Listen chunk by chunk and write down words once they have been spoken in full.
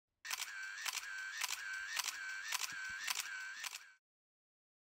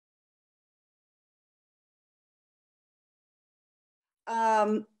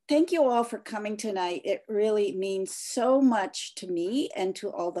Thank you all for coming tonight. It really means so much to me and to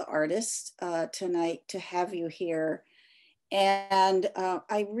all the artists tonight to have you here. And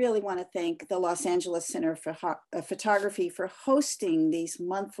I really want to thank the Los Angeles Center for Photography for hosting these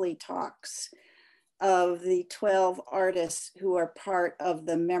monthly talks of the 12 artists who are part of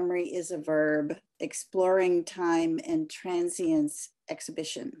the Memory is a Verb, Exploring Time and Transience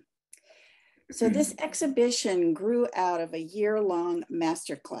exhibition. So this exhibition grew out of a year-long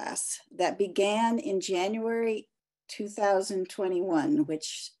masterclass that began in January 2021,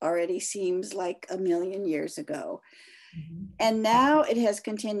 which already seems like a million years ago. And now it has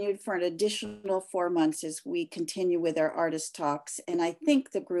continued for an additional 4 months as we continue with our artist talks. And I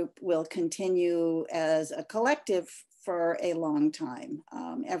think the group will continue as a collective for a long time.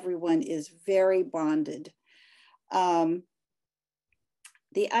 Everyone is very bonded.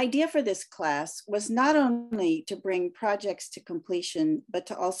 The idea for this class was not only to bring projects to completion, but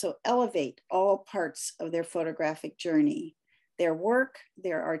to also elevate all parts of their photographic journey, their work,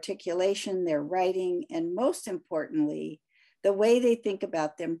 their articulation, their writing, and most importantly, the way they think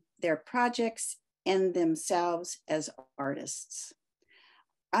about their projects and themselves as artists.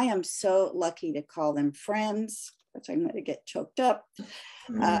 I am so lucky to call them friends, which I'm going to get choked up.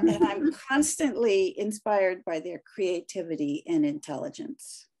 And I'm constantly inspired by their creativity and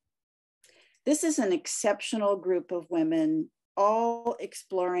intelligence. This is an exceptional group of women, all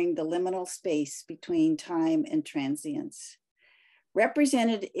exploring the liminal space between time and transience.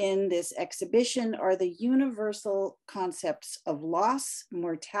 Represented in this exhibition are the universal concepts of loss,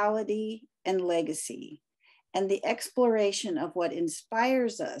 mortality, and legacy, and the exploration of what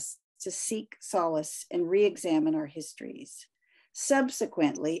inspires us to seek solace and re-examine our histories.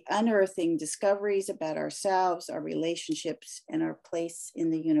 Subsequently, unearthing discoveries about ourselves, our relationships, and our place in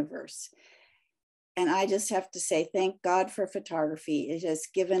the universe. And I just have to say, thank God for photography. It has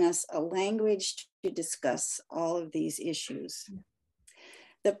given us a language to discuss all of these issues.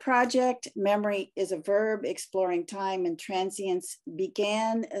 The project, Memory is a Verb, Exploring Time and Transience,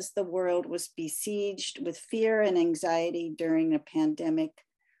 began as the world was besieged with fear and anxiety during a pandemic,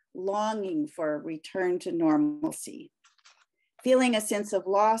 longing for a return to normalcy. Feeling a sense of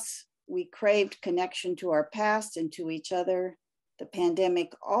loss, we craved connection to our past and to each other. The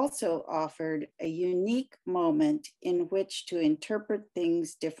pandemic also offered a unique moment in which to interpret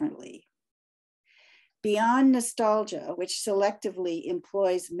things differently. Beyond nostalgia, which selectively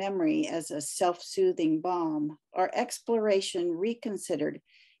employs memory as a self-soothing balm, our exploration reconsidered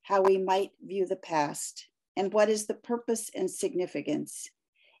how we might view the past and what is the purpose and significance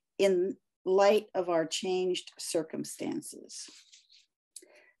in light of our changed circumstances.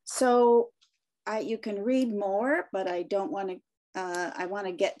 So you can read more, but I don't want to, I want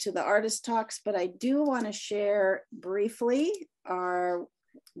to get to the artist talks, but I do want to share briefly our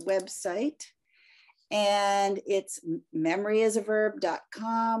website, and it's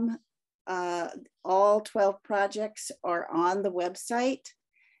memoryisaverb.com. All 12 projects are on the website.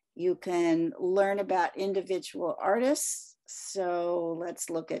 You can learn about individual artists. So let's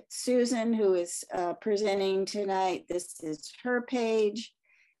look at Susan, who is presenting tonight. This is her page,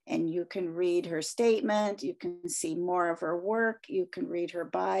 and you can read her statement. You can see more of her work. You can read her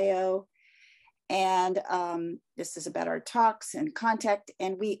bio. And this is about our talks and contact.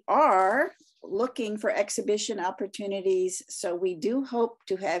 And we are looking for exhibition opportunities. So we do hope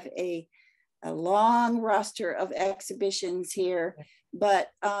to have a long roster of exhibitions here.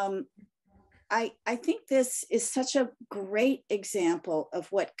 But I think this is such a great example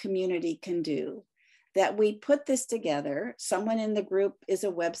of what community can do, that we put this together. Someone in the group is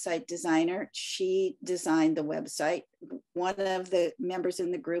a website designer. She designed the website. One of the members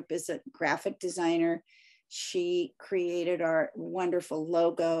in the group is a graphic designer. She created our wonderful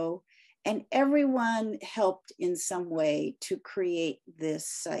logo, and everyone helped in some way to create this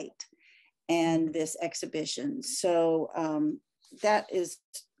site and this exhibition. So that is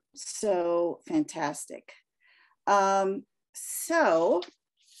so fantastic. So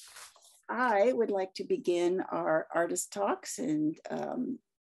I would like to begin our artist talks, and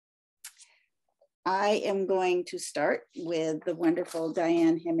I am going to start with the wonderful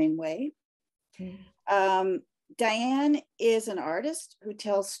Diane Hemingway. Diane is an artist who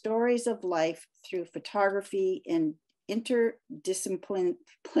tells stories of life through photography in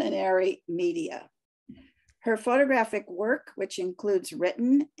interdisciplinary media. Her photographic work, which includes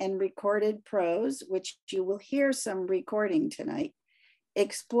written and recorded prose, which you will hear some recording tonight,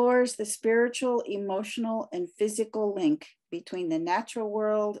 explores the spiritual, emotional, and physical link between the natural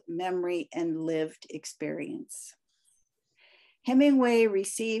world, memory, and lived experience. Hemingway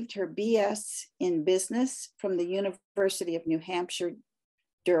received her BS in business from the University of New Hampshire,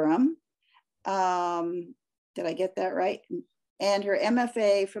 Durham. Did I get that right? And her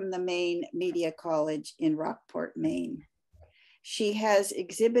MFA from the Maine Media College in Rockport, Maine. She has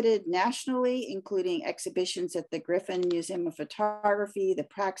exhibited nationally, including exhibitions at the Griffin Museum of Photography, the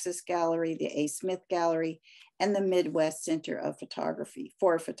Praxis Gallery, the A. Smith Gallery, and the Midwest Center of Photography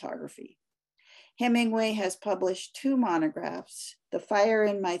for Photography. Hemingway has published 2 monographs, The Fire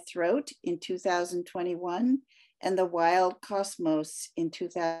in My Throat in 2021 and The Wild Cosmos in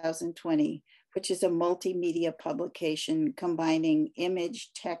 2020, which is a multimedia publication combining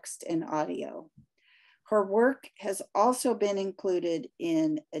image, text, and audio. Her work has also been included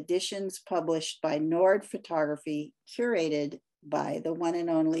in editions published by Nord Photography, curated by the one and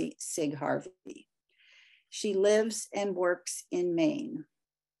only Sig Harvey. She lives and works in Maine.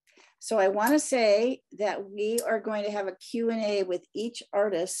 So I want to say that we are going to have a Q&A with each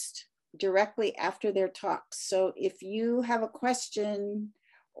artist directly after their talks. So if you have a question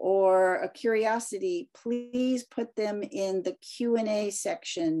or a curiosity, please put them in the Q&A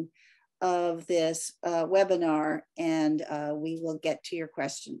section of this webinar, and we will get to your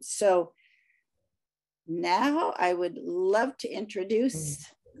questions. So now I would love to introduce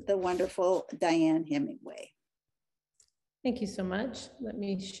the wonderful Diane Hemingway. Thank you so much. Let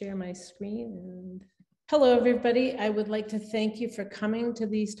me share my screen. And hello, everybody. I would like to thank you for coming to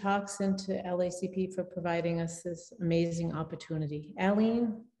these talks and to LACP for providing us this amazing opportunity.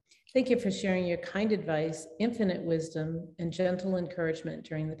 Aline, thank you for sharing your kind advice, infinite wisdom, and gentle encouragement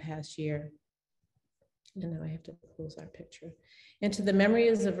during the past year. And now I have to close our picture. And to the memory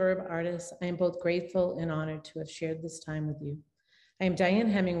as a Verb artist, I am both grateful and honored to have shared this time with you. I am Diane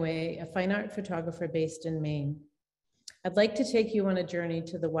Hemingway, a fine art photographer based in Maine. I'd like to take you on a journey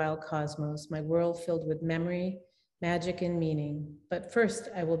to the wild cosmos, my world filled with memory, magic, and meaning. But first,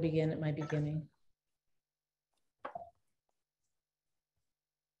 I will begin at my beginning.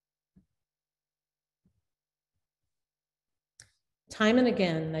 Time and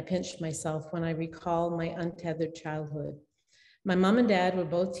again, I pinched myself when I recall my untethered childhood. My mom and dad were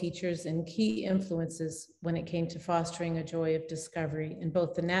both teachers and key influences when it came to fostering a joy of discovery in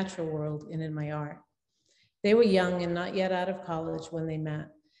both the natural world and in my art. They were young and not yet out of college when they met.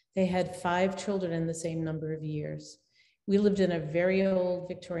 They had 5 children in the same number of years. We lived in a very old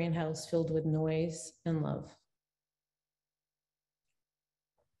Victorian house filled with noise and love.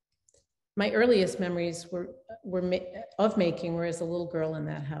 My earliest memories of making were as a little girl in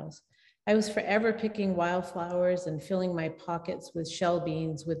that house. I was forever picking wildflowers and filling my pockets with shell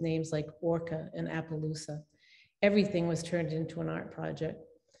beans with names like Orca and Appaloosa. Everything was turned into an art project.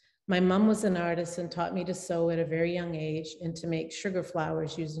 My mom was an artist and taught me to sew at a very young age and to make sugar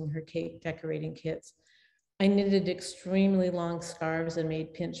flowers using her cake decorating kits. I knitted extremely long scarves and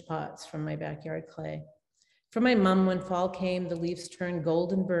made pinch pots from my backyard clay. For my mom, when fall came, the leaves turned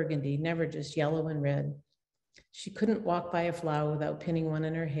gold and burgundy, never just yellow and red. She couldn't walk by a flower without pinning one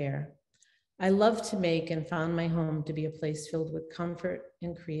in her hair. I loved to make and found my home to be a place filled with comfort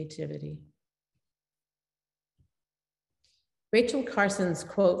and creativity. Rachel Carson's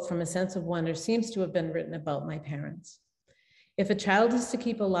quote from A Sense of Wonder seems to have been written about my parents. If a child is to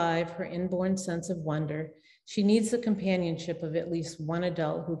keep alive her inborn sense of wonder, she needs the companionship of at least one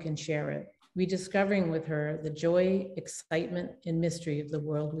adult who can share it, rediscovering with her the joy, excitement, and mystery of the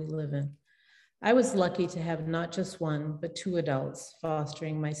world we live in. I was lucky to have not just one, but 2 adults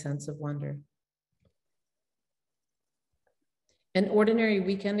fostering my sense of wonder. An ordinary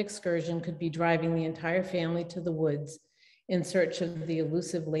weekend excursion could be driving the entire family to the woods in search of the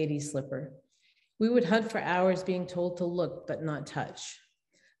elusive lady slipper. We would hunt for hours being told to look but not touch.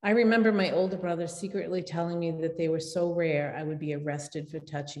 I remember my older brother secretly telling me that they were so rare I would be arrested for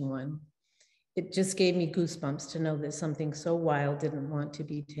touching one. It just gave me goosebumps to know that something so wild didn't want to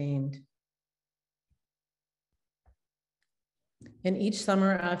be tamed. And each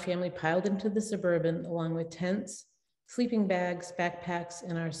summer, our family piled into the Suburban along with tents, sleeping bags, backpacks,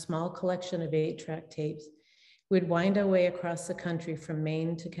 and our small collection of 8-track tapes. We'd wind our way across the country from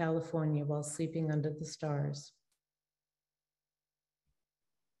Maine to California while sleeping under the stars.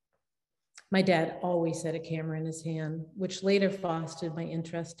 My dad always had a camera in his hand, which later fostered my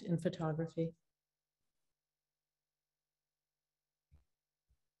interest in photography.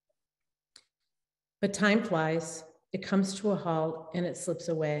 But time flies, it comes to a halt, and it slips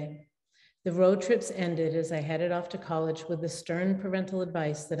away. The road trips ended as I headed off to college with the stern parental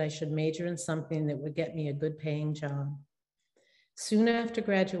advice that I should major in something that would get me a good paying job. Soon after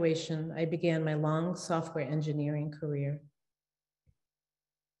graduation, I began my long software engineering career,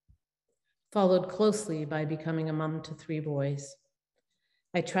 followed closely by becoming a mom to 3 boys.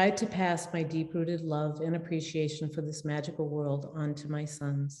 I tried to pass my deep-rooted love and appreciation for this magical world on to my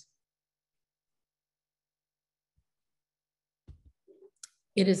sons.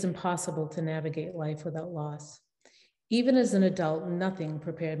 It is impossible to navigate life without loss. Even as an adult, nothing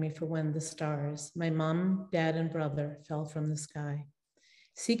prepared me for when the stars, my mom, dad, and brother, fell from the sky.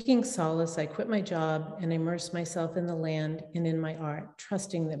 Seeking solace, I quit my job and immersed myself in the land and in my art,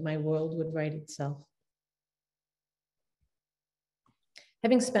 trusting that my world would right itself.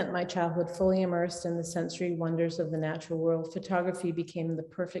 Having spent my childhood fully immersed in the sensory wonders of the natural world, photography became the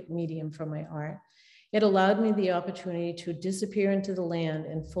perfect medium for my art. It allowed me the opportunity to disappear into the land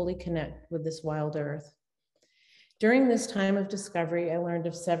and fully connect with this wild earth. During this time of discovery, I learned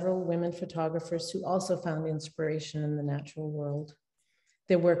of several women photographers who also found inspiration in the natural world.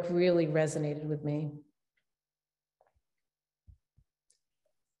 Their work really resonated with me.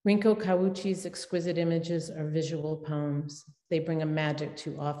 Rinko Kawuchi's exquisite images are visual poems. They bring a magic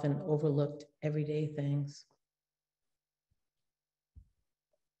to often overlooked everyday things.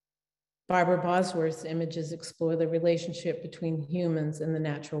 Barbara Bosworth's images explore the relationship between humans and the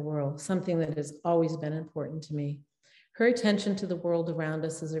natural world, something that has always been important to me. Her attention to the world around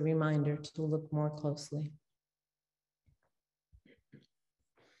us is a reminder to look more closely.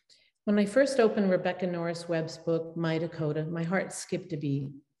 When I first opened Rebecca Norris Webb's book, My Dakota, my heart skipped a beat.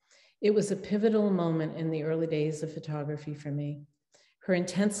 It was a pivotal moment in the early days of photography for me. Her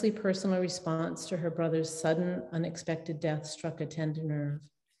intensely personal response to her brother's sudden, unexpected death struck a tender nerve.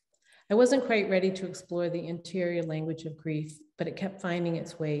 I wasn't quite ready to explore the interior language of grief, but it kept finding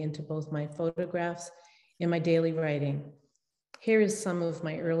its way into both my photographs and my daily writing. Here is some of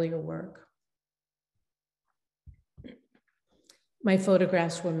my earlier work. My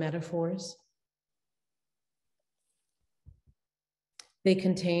photographs were metaphors. They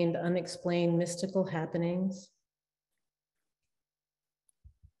contained unexplained mystical happenings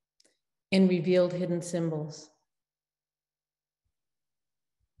and revealed hidden symbols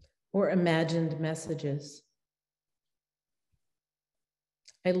or imagined messages.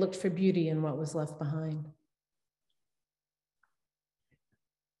 I looked for beauty in what was left behind.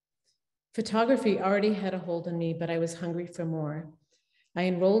 Photography already had a hold on me, but I was hungry for more. I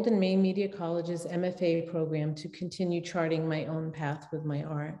enrolled in Maine Media College's MFA program to continue charting my own path with my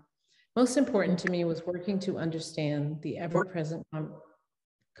art. Most important to me was working to understand the ever-present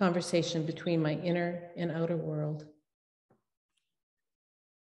conversation between my inner and outer world.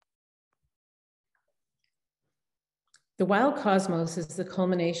 The Wild Cosmos is the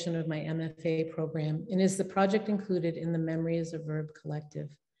culmination of my MFA program and is the project included in the Memory as a Verb collective.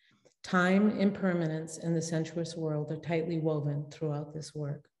 Time, impermanence, and the sensuous world are tightly woven throughout this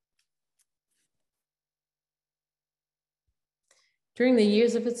work. During the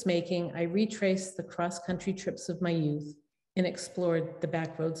years of its making, I retraced the cross-country trips of my youth and explored the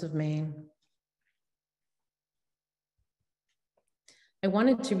back roads of Maine. I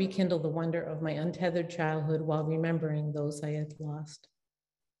wanted to rekindle the wonder of my untethered childhood while remembering those I had lost.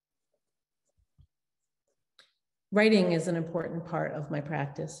 Writing is an important part of my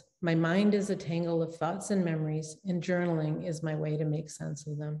practice. My mind is a tangle of thoughts and memories, and journaling is my way to make sense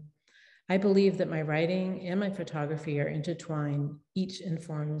of them. I believe that my writing and my photography are intertwined. Each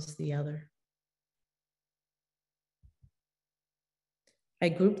informs the other. I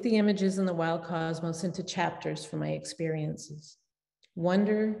grouped the images in the wild cosmos into chapters for my experiences: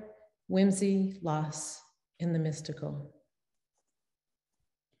 wonder, whimsy, loss, and the mystical.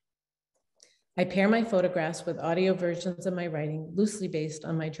 I pair my photographs with audio versions of my writing, loosely based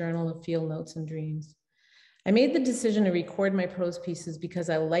on my journal of field notes and dreams. I made the decision to record my prose pieces because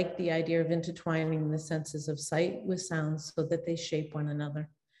I like the idea of intertwining the senses of sight with sounds so that they shape one another.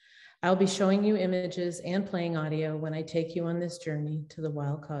 I'll be showing you images and playing audio when I take you on this journey to the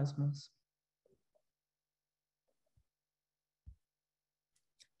wild cosmos.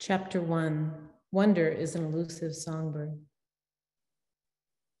 Chapter 1, Wonder is an elusive songbird.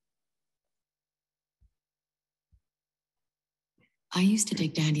 I used to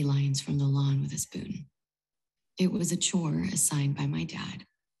dig dandelions from the lawn with a spoon. It was a chore assigned by my dad.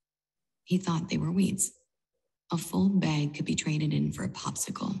 He thought they were weeds. A full bag could be traded in for a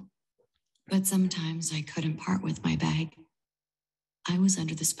popsicle. But sometimes I couldn't part with my bag. I was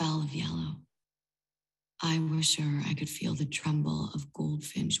under the spell of yellow. I was sure I could feel the tremble of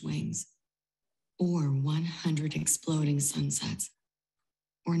goldfinch wings, or 100 exploding sunsets,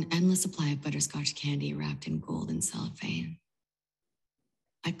 or an endless supply of butterscotch candy wrapped in golden cellophane.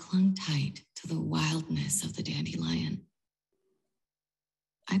 I clung tight to the wildness of the dandelion.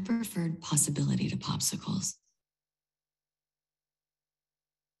 I preferred possibility to popsicles.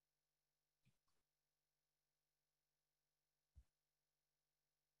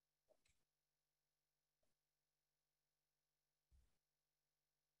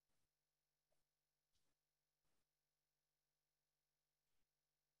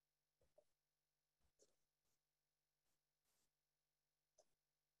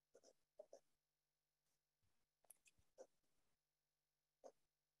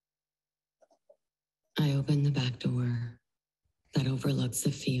 I open the back door that overlooks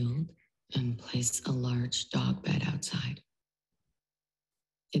the field and place a large dog bed outside.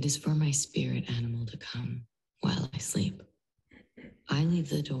 It is for my spirit animal to come while I sleep. I leave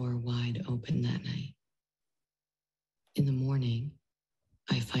the door wide open that night. In the morning,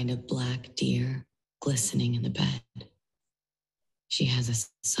 I find a black deer glistening in the bed. She has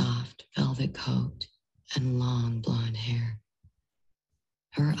a soft velvet coat and long blonde hair.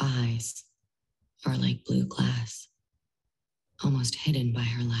 Her eyes are like blue glass, almost hidden by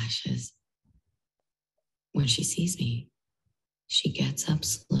her lashes. When she sees me, she gets up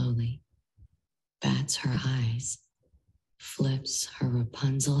slowly, bats her eyes, flips her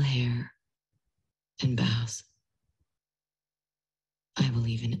Rapunzel hair, and bows. I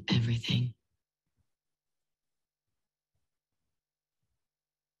believe in everything.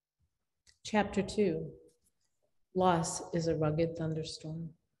 Chapter 2. Loss is a rugged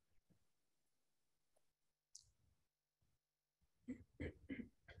thunderstorm.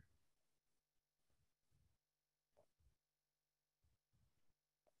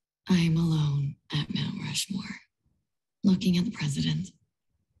 I am alone at Mount Rushmore, looking at the president.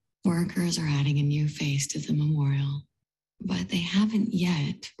 Workers are adding a new face to the memorial, but they haven't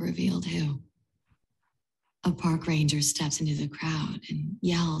yet revealed who. A park ranger steps into the crowd and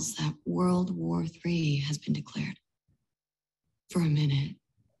yells that World War III has been declared. For a minute,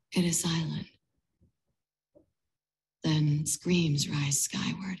 it is silent. Then screams rise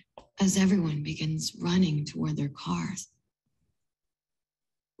skyward as everyone begins running toward their cars.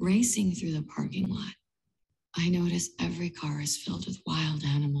 Racing through the parking lot, I notice every car is filled with wild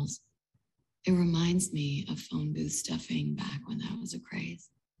animals. It reminds me of phone booth stuffing back when that was a craze.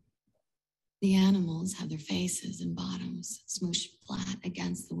 The animals have their faces and bottoms smooshed flat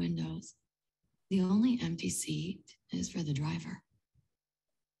against the windows. The only empty seat is for the driver.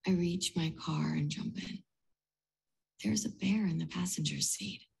 I reach my car and jump in. There's a bear in the passenger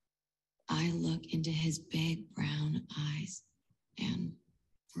seat. I look into his big brown eyes and,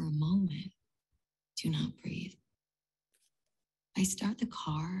 for a moment, do not breathe. I start the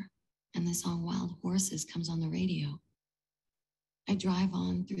car and the song Wild Horses comes on the radio. I drive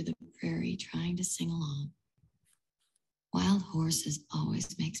on through the prairie trying to sing along. Wild Horses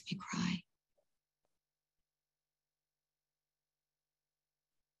always makes me cry.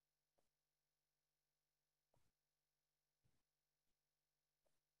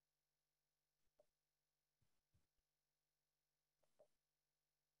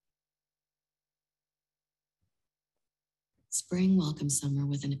 Spring welcomes summer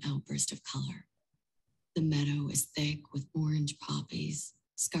with an outburst of color. The meadow is thick with orange poppies,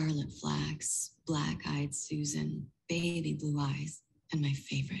 scarlet flax, black-eyed Susan, baby blue eyes, and my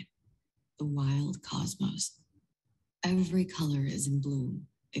favorite, the wild cosmos. Every color is in bloom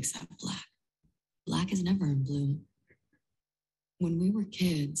except black. Black is never in bloom. When we were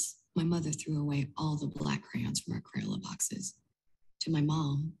kids, my mother threw away all the black crayons from our Crayola boxes. To my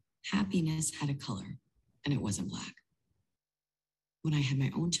mom, happiness had a color, and it wasn't black. When I had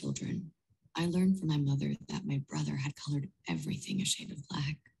my own children, I learned from my mother that my brother had colored everything a shade of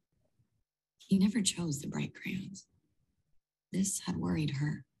black. He never chose the bright crayons. This had worried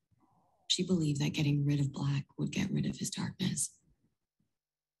her. She believed that getting rid of black would get rid of his darkness.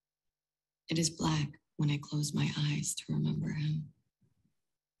 It is black when I close my eyes to remember him.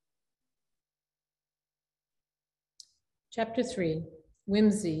 Chapter 3.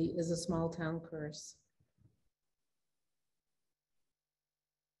 Whimsy is a small town curse.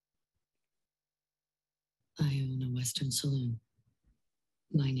 I own a Western saloon.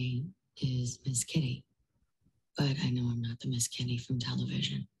 My name is Miss Kitty, but I know I'm not the Miss Kitty from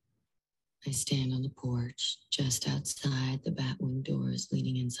television. I stand on the porch just outside the batwing doors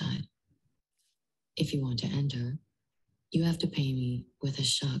leading inside. If you want to enter, you have to pay me with a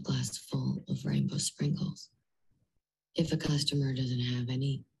shot glass full of rainbow sprinkles. If a customer doesn't have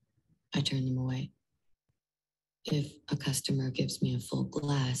any, I turn them away. If a customer gives me a full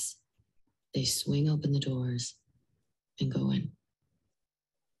glass, they swing open the doors and go in.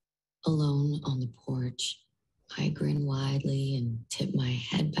 Alone on the porch, I grin widely and tip my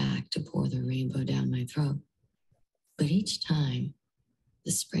head back to pour the rainbow down my throat. But each time,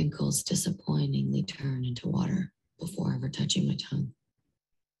 the sprinkles disappointingly turn into water before ever touching my tongue.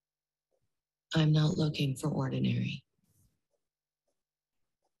 I'm not looking for ordinary.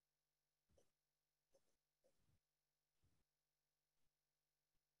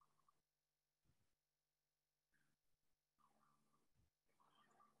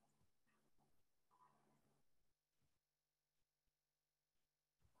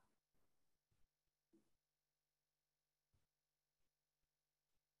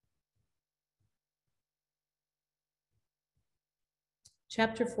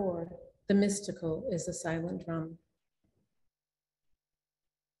 Chapter 4, The Mystical is a Silent Drum.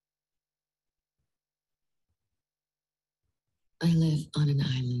 I live on an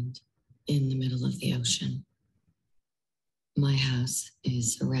island in the middle of the ocean. My house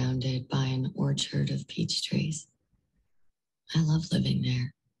is surrounded by an orchard of peach trees. I love living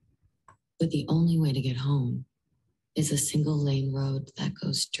there, but the only way to get home is a single lane road that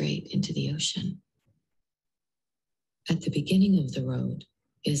goes straight into the ocean. At the beginning of the road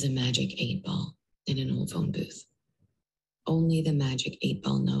is a magic 8-ball in an old phone booth. Only the magic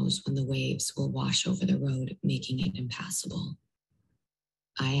 8-ball knows when the waves will wash over the road, making it impassable.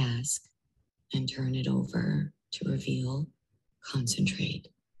 I ask and turn it over to reveal, concentrate,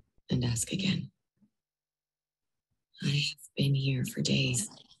 and ask again. I have been here for days.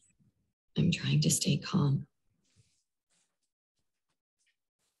 I'm trying to stay calm.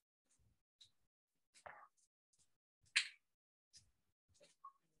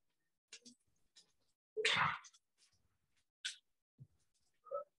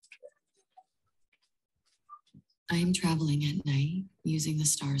 I'm traveling at night using the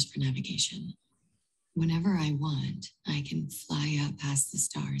stars for navigation. Whenever I want, I can fly up past the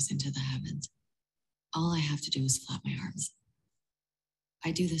stars into the heavens. All I have to do is flap my arms.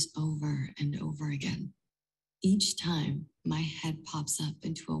 I do this over and over again. Each time, my head pops up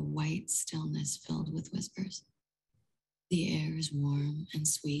into a white stillness filled with whispers. The air is warm and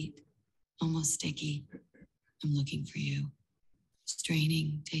sweet, almost sticky. I'm looking for you,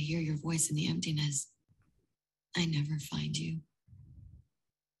 straining to hear your voice in the emptiness. I never find you.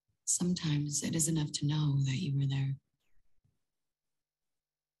 Sometimes it is enough to know that you were there.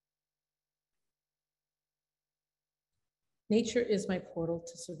 Nature is my portal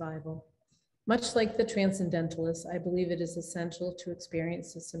to survival. Much like the transcendentalists, I believe it is essential to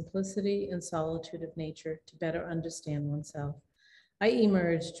experience the simplicity and solitude of nature to better understand oneself. I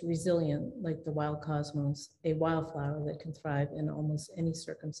emerged resilient like the wild cosmos, a wildflower that can thrive in almost any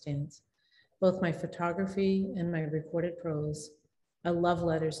circumstance. Both my photography and my recorded prose are love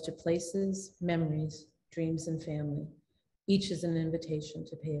letters to places, memories, dreams, and family. Each is an invitation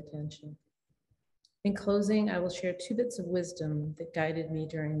to pay attention. In closing, I will share 2 bits of wisdom that guided me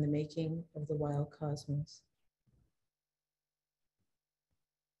during the making of the wild cosmos.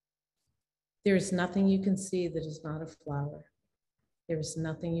 There is nothing you can see that is not a flower. There is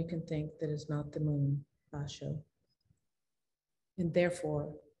nothing you can think that is not the moon, Basho. And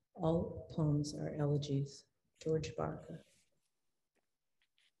therefore, all poems are elegies, George Barker.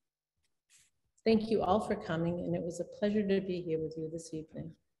 Thank you all for coming, and it was a pleasure to be here with you this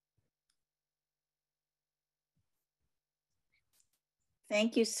evening.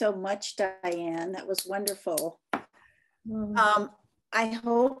 Thank you so much, Diane. That was wonderful. Well, I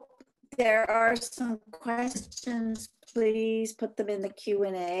hope there are some questions. Please put them in the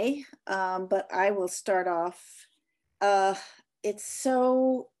Q&A, but I will start off. It's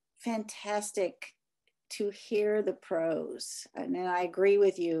so fantastic to hear the prose, and I agree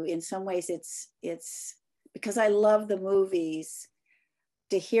with you. In some ways, it's because I love the movies,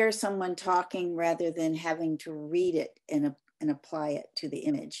 to hear someone talking rather than having to read it and apply it to the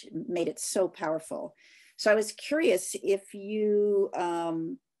image. It made it so powerful. So I was curious if you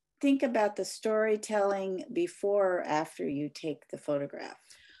think about the storytelling before or after you take the photograph.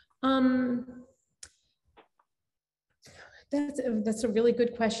 That's a really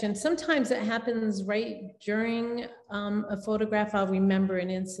good question. Sometimes it happens right during a photograph. I'll remember an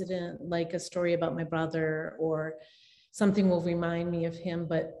incident, like a story about my brother, or something will remind me of him,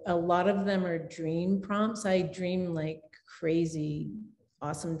 but a lot of them are dream prompts. I dream like crazy,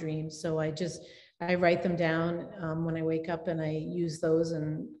 awesome dreams. So I write them down when I wake up, and I use those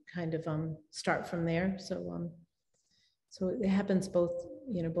and kind of start from there. So it happens both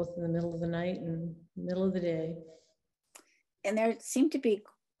in the middle of the night and middle of the day. And there seemed to be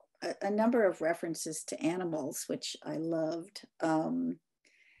a number of references to animals, which I loved,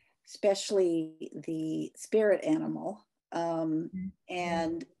 especially the spirit animal.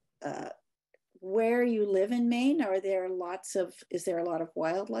 And where you live in Maine, is there a lot of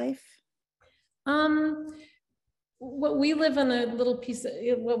wildlife? Well, we live on a little piece,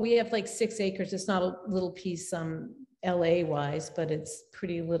 we have like 6 acres. It's not a little piece LA wise, but it's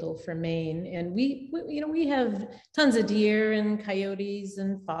pretty little for Maine. And we have tons of deer and coyotes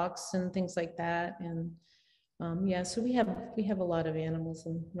and fox and things like that. And yeah, so we have a lot of animals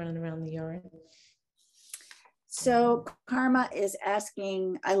running around the yard. So Karma is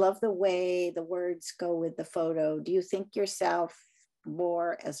asking, I love the way the words go with the photo. Do you think yourself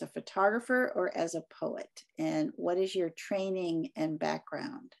more as a photographer or as a poet? And what is your training and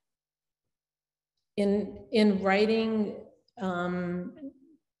background? In writing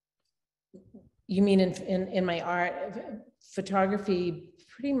You mean in my art? Photography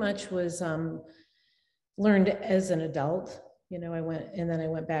pretty much was learned as an adult. You know, I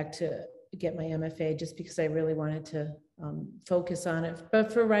went back to get my MFA just because I really wanted to focus on it.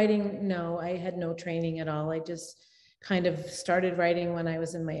 But for writing, no, I had no training at all. I just kind of started writing when I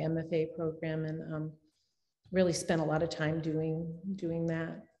was in my MFA program, and really spent a lot of time doing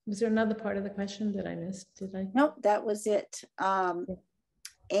that. Was there another part of the question that I missed? Did I? Nope, that was it.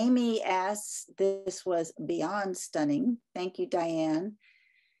 Amy asks, this was beyond stunning. Thank you, Diane.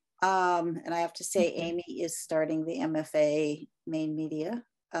 And I have to say, Amy is starting the MFA main media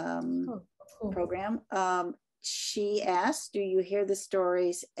program. She asked, do you hear the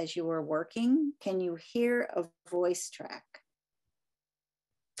stories as you were working? Can you hear a voice track?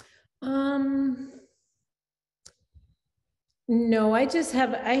 No, I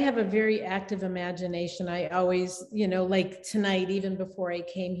have a very active imagination. I always, you know, like tonight, even before I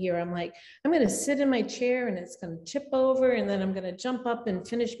came here, I'm like, I'm going to sit in my chair and it's going to tip over and then I'm going to jump up and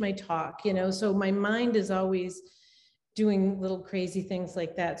finish my talk, you know, so my mind is always doing little crazy things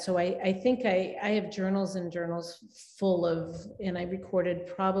like that. So I think I have journals and journals full of, and I recorded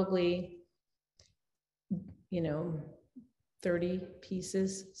probably, you know, 30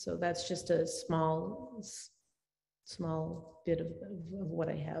 pieces. So that's just a small bit of what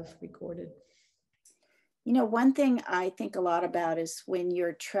I have recorded. You know, one thing I think a lot about is when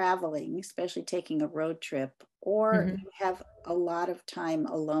you're traveling, especially taking a road trip, or you have a lot of time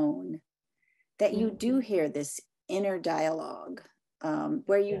alone, that you do hear this inner dialogue,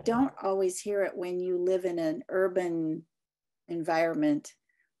 where you don't always hear it when you live in an urban environment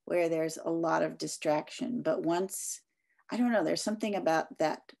where there's a lot of distraction. But once, I don't know, there's something about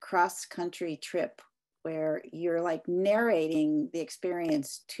that cross-country trip where you're like narrating the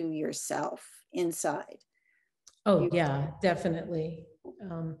experience to yourself inside. Oh yeah, definitely.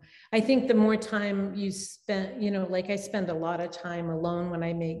 I think the more time you spend, you know, like I spend a lot of time alone when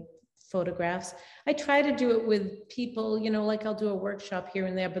I make photographs. I try to do it with people, you know, like I'll do a workshop here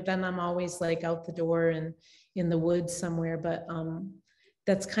and there, but then I'm always like out the door and in the woods somewhere. But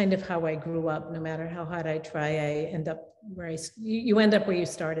that's kind of how I grew up. No matter how hard I try, I end up where you end up where you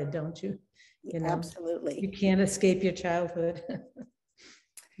started, don't you? You know, absolutely. You can't escape your childhood.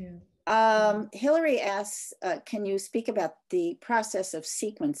 Yeah. Hillary asks, can you speak about the process of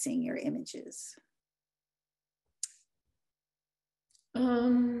sequencing your images?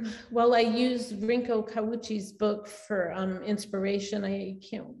 Well, I used Rinko Kawuchi's book for inspiration. I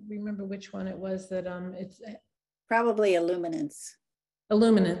can't remember which one it was that it's probably Illuminance.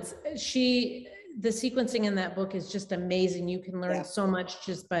 Illuminance. The sequencing in that book is just amazing. You can learn so much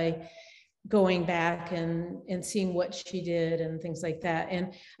just by going back and seeing what she did and things like that.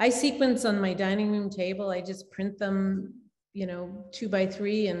 And I sequence on my dining room table. I just print them, you know, 2 by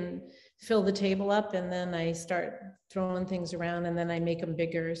 3 and fill the table up, and then I start throwing things around and then I make them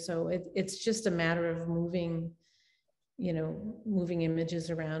bigger. So it's just a matter of moving, you know, moving images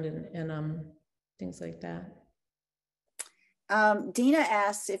around and things like that. Dina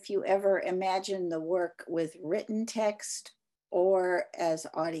asks if you ever imagine the work with written text or as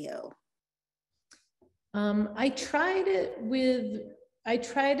audio. I tried it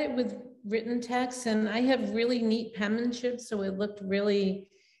with written text, and I have really neat penmanship, so it looked really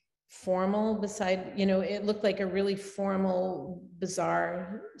formal. Beside, you know, it looked like a really formal,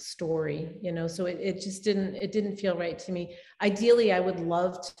 bizarre story, you know, so it just didn't feel right to me. Ideally, I would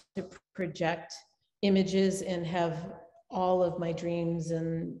love to project images and have all of my dreams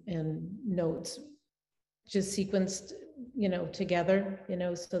and notes just sequenced, you know, together, you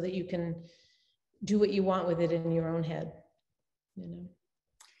know, so that you can do what you want with it in your own head, you know.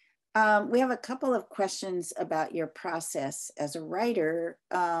 We have a couple of questions about your process as a writer.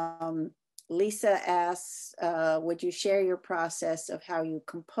 Lisa asks, would you share your process of how you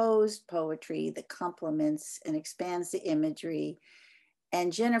composed poetry that complements and expands the imagery?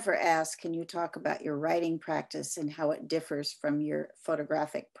 And Jennifer asks, can you talk about your writing practice and how it differs from your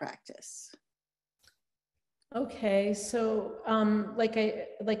photographic practice? Okay, so like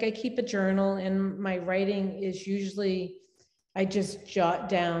I keep a journal, and my writing is usually, I just jot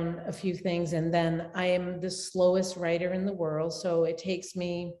down a few things, and then I am the slowest writer in the world. So it takes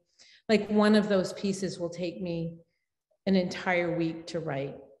me, like one of those pieces will take me an entire week to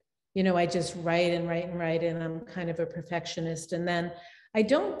write. You know, I just write and write and write, and I'm kind of a perfectionist. And then I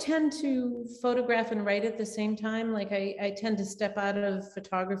don't tend to photograph and write at the same time. Like I tend to step out of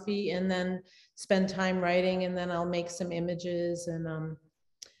photography and then spend time writing, and then I'll make some images. And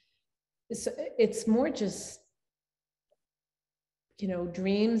it's more just, you know,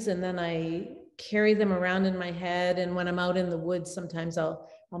 dreams. And then I carry them around in my head. And when I'm out in the woods, sometimes I'm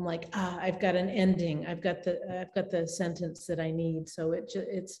like, I've got an ending. I've got the sentence that I need. So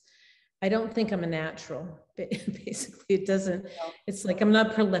I don't think I'm a natural. Basically, it doesn't, it's like, I'm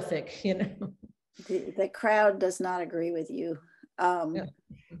not prolific, you know. The crowd does not agree with you. Yeah.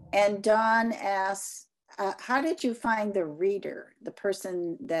 And Dawn asks, how did you find the reader, the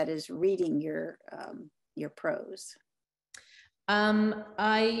person that is reading your prose?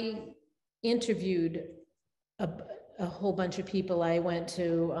 I interviewed a whole bunch of people. I went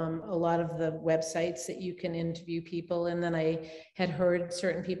to a lot of the websites that you can interview people, and then I had heard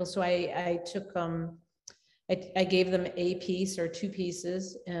certain people. So I took, I gave them a piece or two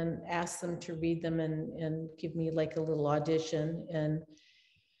pieces and asked them to read them and give me like a little audition. And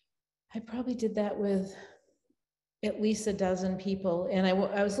I probably did that with at least a dozen people. And I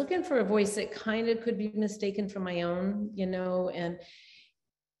was looking for a voice that kind of could be mistaken for my own, you know, and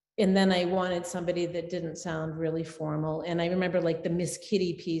then I wanted somebody that didn't sound really formal. And I remember like the Miss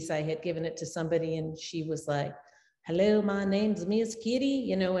Kitty piece, I had given it to somebody and she was like, hello, my name's Miss Kitty,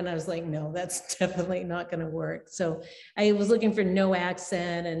 you know, and I was like, no, that's definitely not going to work. So I was looking for no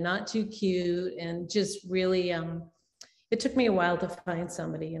accent and not too cute and just really, it took me a while to find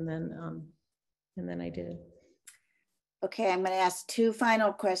somebody, and then I did. Okay, I'm going to ask two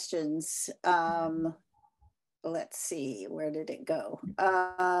final questions. Let's see, where did it go?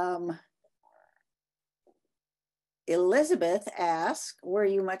 Elizabeth asked, were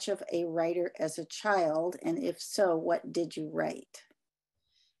you much of a writer as a child? And if so, what did you write?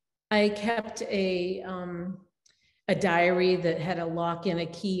 I kept a diary that had a lock and a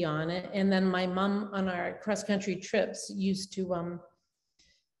key on it. And then my mom on our cross-country trips used to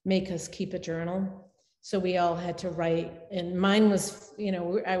make us keep a journal. So we all had to write, and mine was, you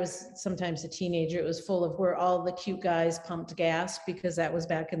know, I was sometimes a teenager. It was full of where all the cute guys pumped gas, because that was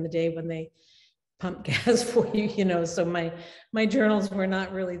back in the day when they pumped gas for you, you know. So my journals were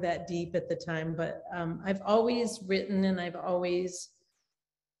not really that deep at the time, but I've always written and I've always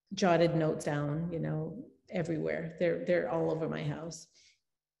jotted notes down, you know, everywhere. They're all over my house.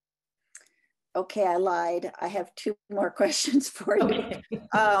 Okay, I lied. I have two more questions for you. Okay.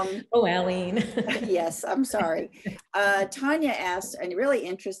 Oh, Aline. Yes, I'm sorry. Tanya asked a really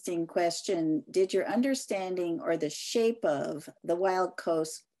interesting question. Did your understanding or the shape of the wild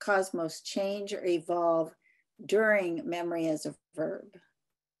cosmos change or evolve during memory as a verb?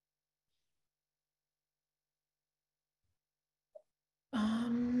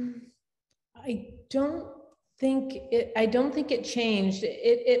 I don't think it changed.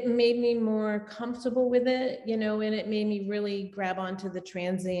 It made me more comfortable with it, you know, and it made me really grab onto the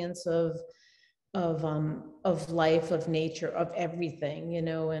transience of life, of nature, of everything, you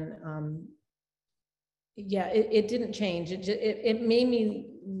know. And yeah, it didn't change. It made me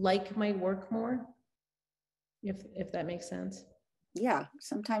like my work more, if that makes sense. Yeah,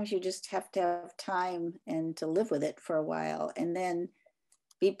 sometimes you just have to have time and to live with it for a while and then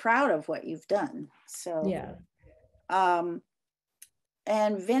be proud of what you've done. So yeah.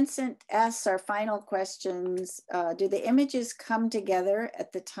 And Vincent asks our final questions. Do the images come together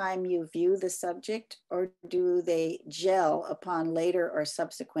at the time you view the subject, or do they gel upon later or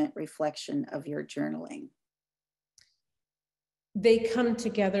subsequent reflection of your journaling? They come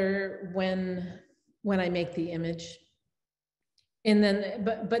together when I make the image. And then,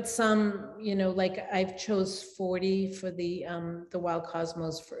 but some, you know, like I've chose 40 for the Wild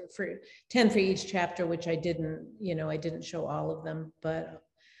Cosmos for 10 for each chapter, which I didn't, you know, I didn't show all of them, but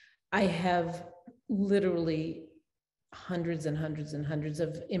I have literally hundreds and hundreds and hundreds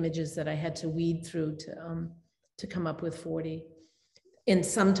of images that I had to weed through to come up with 40. And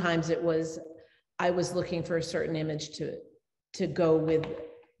sometimes I was looking for a certain image to go with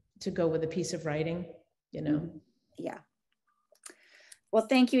a piece of writing, you know. Yeah. Well,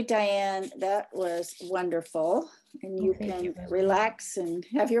 thank you, Diane. That was wonderful. And you can relax and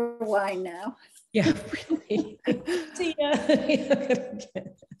have your wine now. Yeah, really. See ya.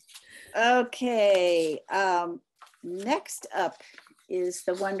 Okay. Next up is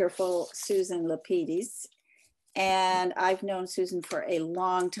the wonderful Susan Lapidis. And I've known Susan for a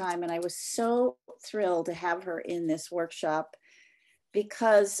long time, and I was so thrilled to have her in this workshop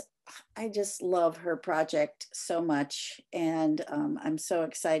because I just love her project so much, and I'm so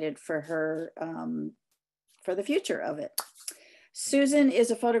excited for her, for the future of it. Susan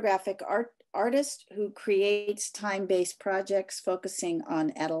is a photographic artist who creates time-based projects focusing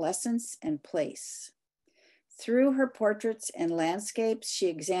on adolescence and place. Through her portraits and landscapes, she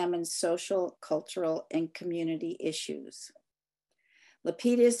examines social, cultural, and community issues.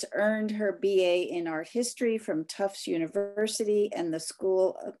 Lapidus earned her BA in art history from Tufts University and the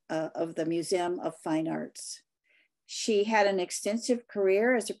School of the Museum of Fine Arts. She had an extensive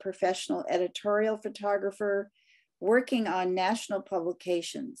career as a professional editorial photographer, working on national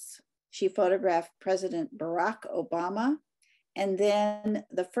publications. She photographed President Barack Obama and then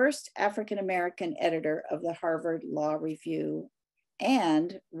the first African-American editor of the Harvard Law Review,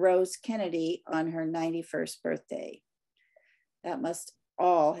 and Rose Kennedy on her 91st birthday. That must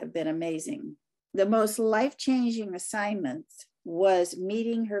all have been amazing. The most life-changing assignment was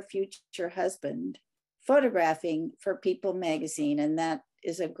meeting her future husband, photographing for People magazine, and that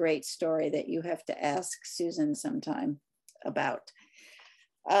is a great story that you have to ask Susan sometime about.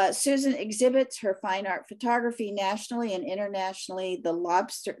 Susan exhibits her fine art photography nationally and internationally. The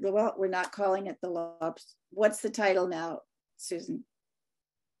Lobster, well, we're not calling it the Lobster. What's the title now, Susan?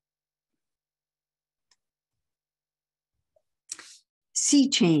 Sea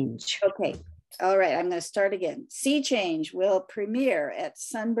Change. Okay, all right, I'm going to start again. Sea Change will premiere at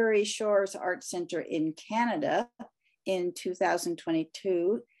Sunbury Shores Art Center in Canada in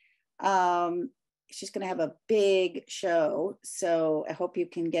 2022. She's going to have a big show, so I hope you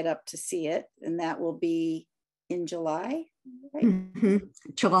can get up to see it, and that will be in July, right? Mm-hmm.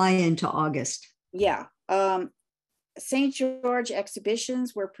 July into August. Yeah. St. George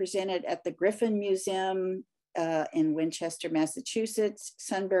exhibitions were presented at the Griffin Museum in Winchester, Massachusetts,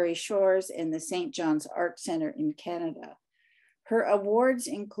 Sunbury Shores, and the St. John's Art Center in Canada. Her awards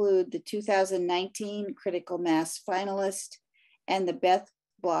include the 2019 Critical Mass finalist and the Beth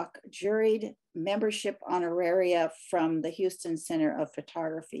Block juried membership honoraria from the Houston Center of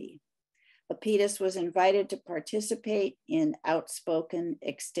Photography. Lapidus was invited to participate in Outspoken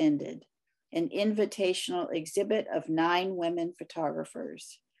Extended, an invitational exhibit of 9 women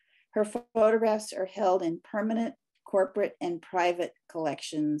photographers. Her photographs are held in permanent, corporate, and private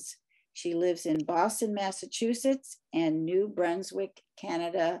collections. She lives in Boston, Massachusetts, and New Brunswick,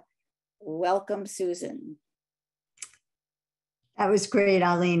 Canada. Welcome, Susan. That was great,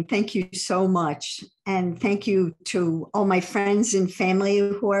 Aline. Thank you so much. And thank you to all my friends and family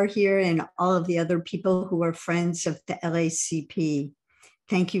who are here and all of the other people who are friends of the LACP.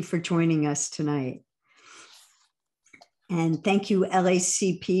 Thank you for joining us tonight. And thank you,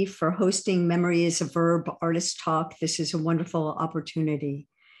 LACP, for hosting Memory is a Verb Artist Talk. This is a wonderful opportunity.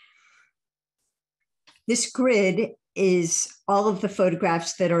 This grid is all of the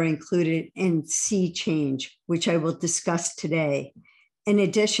photographs that are included in Sea Change, which I will discuss today. In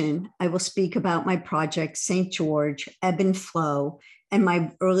addition, I will speak about my project, St. George, Ebb and Flow, and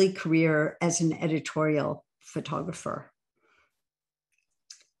my early career as an editorial photographer.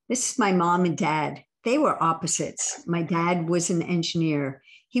 This is my mom and dad. They were opposites. My dad was an engineer.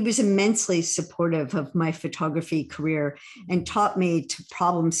 He was immensely supportive of my photography career and taught me to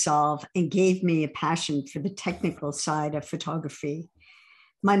problem solve and gave me a passion for the technical side of photography.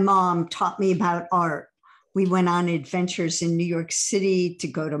 My mom taught me about art. We went on adventures in New York City to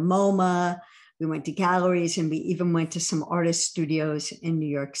go to MoMA. We went to galleries, and we even went to some artist studios in New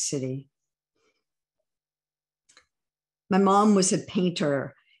York City. My mom was a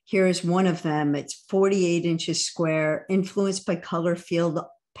painter. Here is one of them. It's 48 inches square, influenced by color field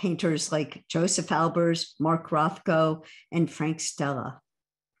painters like Joseph Albers, Mark Rothko, and Frank Stella.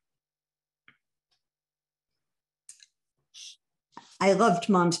 I loved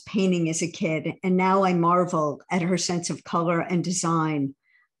Mom's painting as a kid, and now I marvel at her sense of color and design,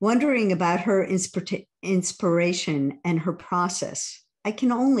 wondering about her inspiration and her process. I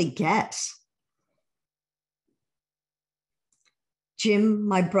can only guess. Jim,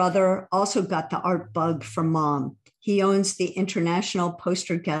 my brother, also got the art bug from Mom. He owns the International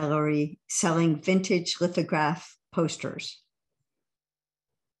Poster Gallery selling vintage lithograph posters.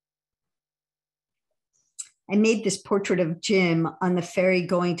 I made this portrait of Jim on the ferry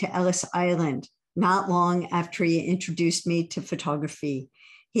going to Ellis Island, not long after he introduced me to photography.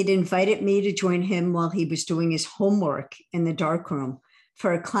 He'd invited me to join him while he was doing his homework in the darkroom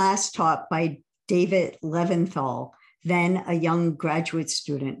for a class taught by David Leventhal, then a young graduate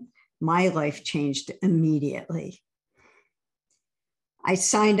student. My life changed immediately. I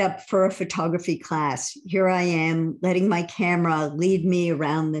signed up for a photography class. Here I am, letting my camera lead me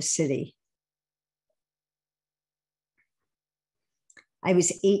around the city. I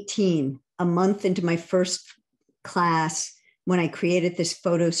was 18, a month into my first class, when I created this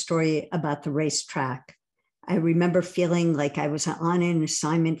photo story about the racetrack. I remember feeling like I was on an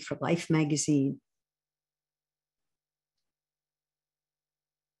assignment for Life magazine.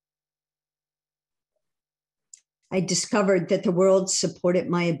 I discovered that the world supported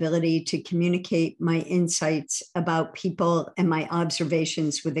my ability to communicate my insights about people and my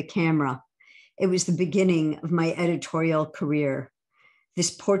observations with a camera. It was the beginning of my editorial career.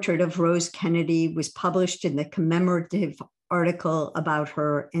 This portrait of Rose Kennedy was published in the commemorative article about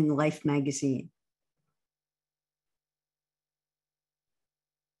her in Life magazine.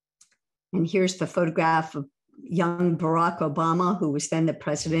 And here's the photograph of young Barack Obama, who was then the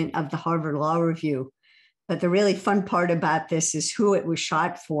president of the Harvard Law Review. But the really fun part about this is who it was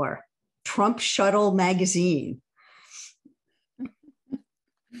shot for. Trump Shuttle magazine.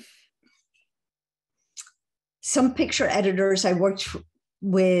 Some picture editors I worked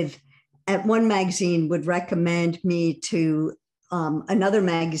with at one magazine would recommend me to another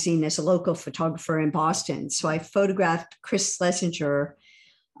magazine as a local photographer in Boston. So I photographed Chris Schlesinger,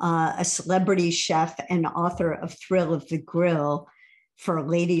 a celebrity chef and author of Thrill of the Grill, for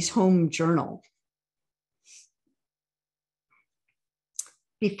Ladies' Home Journal.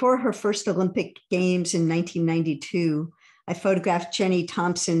 Before her first Olympic Games in 1992, I photographed Jenny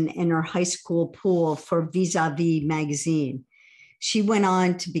Thompson in her high school pool for Vis-a-Vis magazine. She went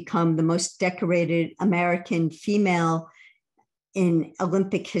on to become the most decorated American female in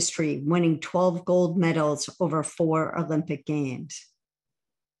Olympic history, winning 12 gold medals over 4 Olympic Games.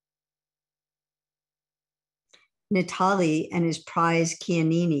 Natali and his prize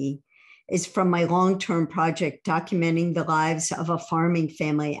Chianini is from my long-term project documenting the lives of a farming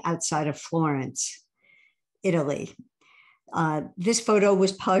family outside of Florence, Italy. This photo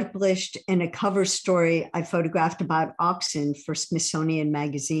was published in a cover story I photographed about oxen for Smithsonian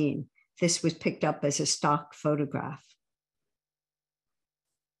Magazine. This was picked up as a stock photograph.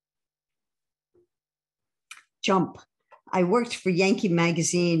 Jump. I worked for Yankee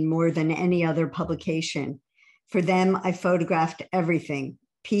Magazine more than any other publication. For them, I photographed everything: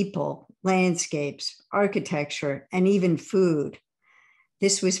 people, landscapes, architecture, and even food.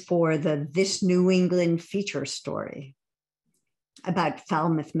 This was for the This New England feature story about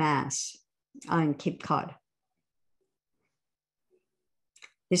Falmouth, Mass. On Cape Cod.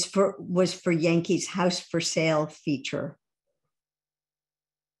 This was for Yankee's House for Sale feature.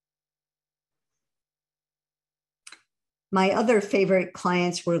 My other favorite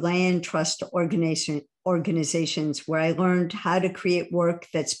clients were land trust organizations where I learned how to create work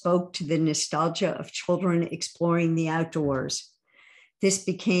that spoke to the nostalgia of children exploring the outdoors. This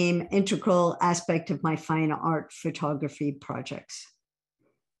became an integral aspect of my fine art photography projects.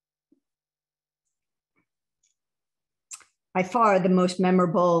 By far, the most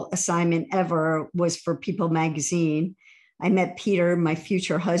memorable assignment ever was for People magazine. I met Peter, my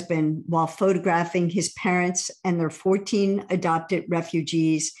future husband, while photographing his parents and their 14 adopted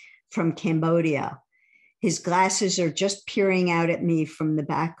refugees from Cambodia. His glasses are just peering out at me from the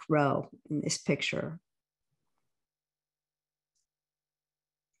back row in this picture.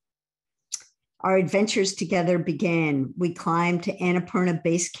 Our adventures together began. We climbed to Annapurna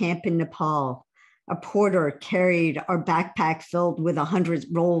Base Camp in Nepal. A porter carried our backpack filled with 100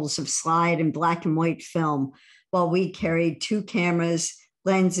 rolls of slide and black and white film, while we carried 2 cameras,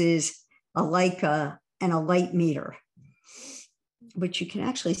 lenses, a Leica, and a light meter, which you can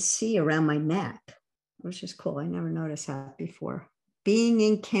actually see around my neck, which is cool. I never noticed that before. Being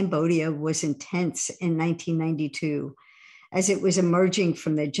in Cambodia was intense in 1992, as it was emerging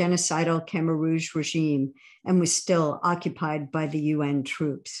from the genocidal Khmer Rouge regime and was still occupied by the UN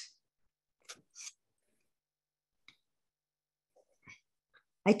troops.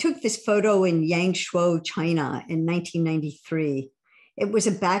 I took this photo in Yangshuo, China in 1993. It was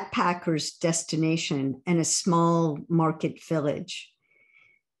a backpacker's destination and a small market village.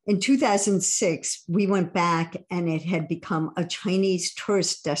 In 2006, we went back and it had become a Chinese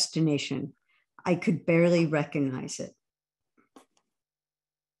tourist destination. I could barely recognize it.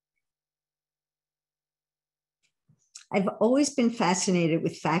 I've always been fascinated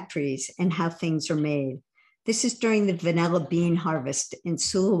with factories and how things are made. This is during the vanilla bean harvest in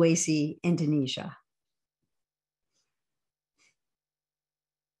Sulawesi, Indonesia.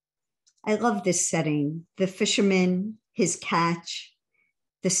 I love this setting: the fisherman, his catch,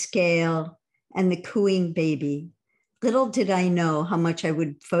 the scale, and the cooing baby. Little did I know how much I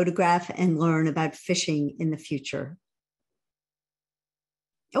would photograph and learn about fishing in the future.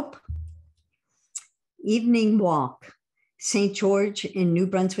 Oh. Evening walk, St. George in New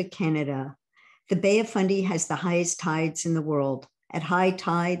Brunswick, Canada. The Bay of Fundy has the highest tides in the world. At high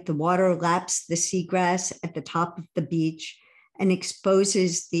tide, the water laps the seagrass at the top of the beach and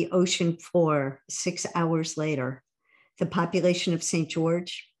exposes the ocean floor 6 hours later. The population of St.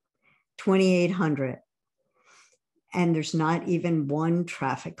 George, 2,800. And there's not even one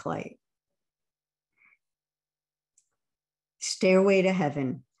traffic light. Stairway to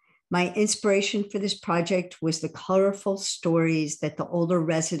Heaven. My inspiration for this project was the colorful stories that the older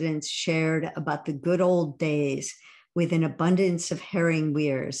residents shared about the good old days with an abundance of herring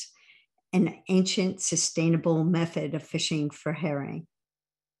weirs, an ancient sustainable method of fishing for herring.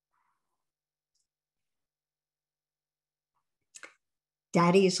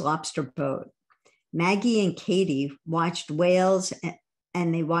 Daddy's Lobster Boat. Maggie and Katie watched whales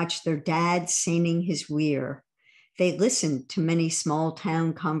and they watched their dad seining his weir. They listened to many small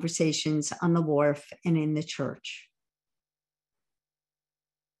town conversations on the wharf and in the church.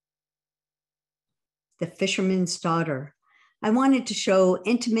 The Fisherman's Daughter. I wanted to show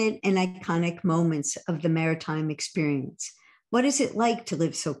intimate and iconic moments of the maritime experience. What is it like to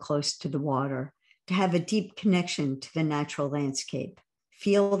live so close to the water, to have a deep connection to the natural landscape,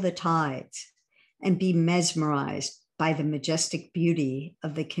 feel the tides, and be mesmerized by the majestic beauty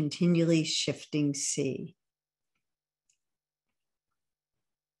of the continually shifting sea?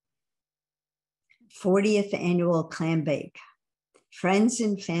 40th annual clam bake. Friends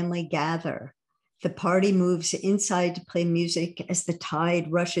and family gather. The party moves inside to play music as the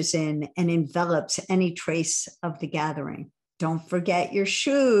tide rushes in and envelops any trace of the gathering. Don't forget your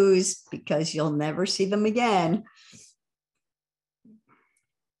shoes because you'll never see them again.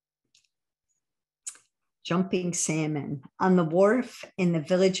 Jumping salmon. On the wharf in the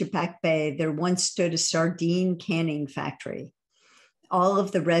village of Back Bay, there once stood a sardine canning factory. All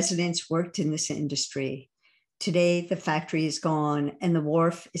of the residents worked in this industry. Today, the factory is gone and the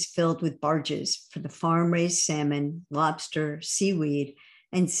wharf is filled with barges for the farm-raised salmon, lobster, seaweed,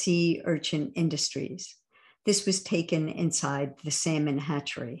 and sea urchin industries. This was taken inside the salmon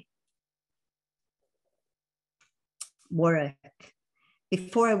hatchery. Warwick.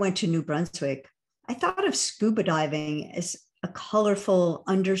 Before I went to New Brunswick, I thought of scuba diving as a colorful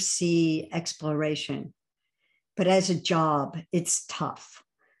undersea exploration. But as a job, it's tough.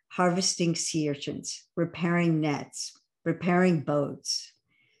 Harvesting sea urchins, repairing nets, repairing boats.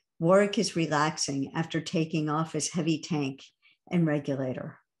 Warwick is relaxing after taking off his heavy tank and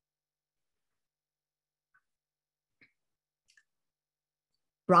regulator.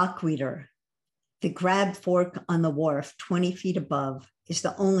 Rockweeder. The grab fork on the wharf 20 feet above is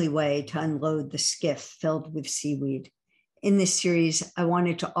the only way to unload the skiff filled with seaweed. In this series, I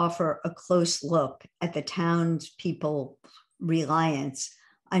wanted to offer a close look at the townspeople's reliance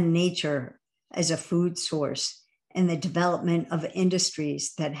on nature as a food source and the development of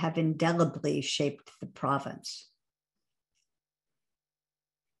industries that have indelibly shaped the province.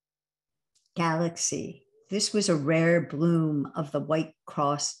 Galaxy. This was a rare bloom of the white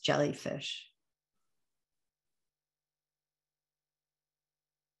cross jellyfish.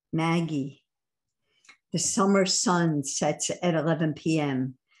 Maggie. The summer sun sets at 11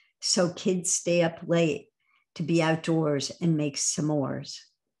 p.m., so kids stay up late to be outdoors and make s'mores.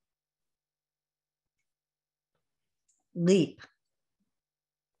 Leap.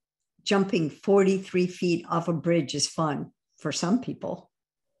 Jumping 43 feet off a bridge is fun for some people.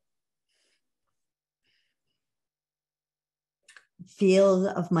 Field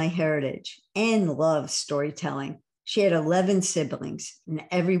of my heritage. Anne loves storytelling. She had 11 siblings, and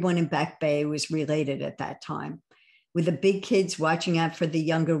everyone in Back Bay was related at that time. With the big kids watching out for the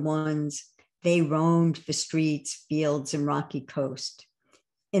younger ones, they roamed the streets, fields, and rocky coast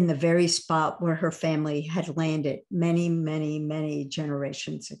in the very spot where her family had landed many, many, many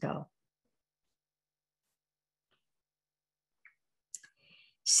generations ago.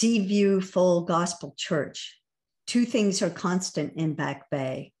 Seaview Full Gospel Church. Two things are constant in Back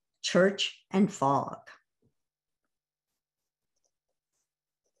Bay, church and fog.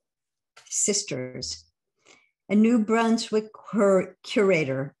 Sisters. A New Brunswick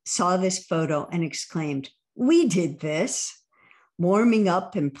curator saw this photo and exclaimed, "We did this," warming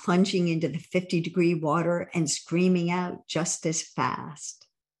up and plunging into the 50-degree water and screaming out just as fast.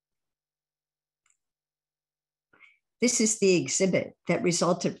 This is the exhibit that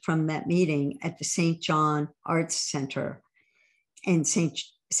resulted from that meeting at the St. John Arts Center in St.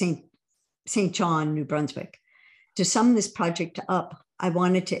 John, New Brunswick. To sum this project up, I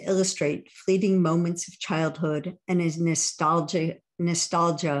wanted to illustrate fleeting moments of childhood and his nostalgia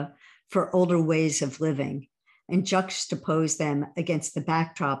for older ways of living, and juxtapose them against the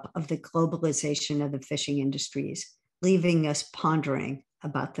backdrop of the globalization of the fishing industries, leaving us pondering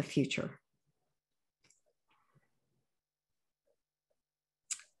about the future.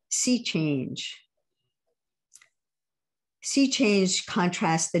 Sea change. Sea change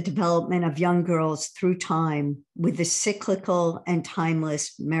contrasts the development of young girls through time with the cyclical and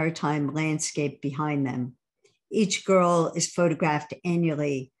timeless maritime landscape behind them. Each girl is photographed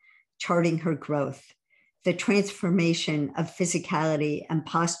annually, charting her growth. The transformation of physicality and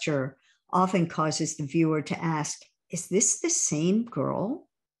posture often causes the viewer to ask, is this the same girl?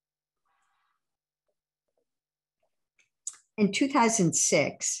 In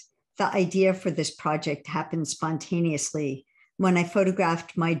 2006, the idea for this project happened spontaneously when I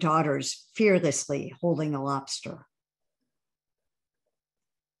photographed my daughters fearlessly holding a lobster.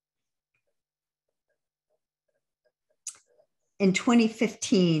 In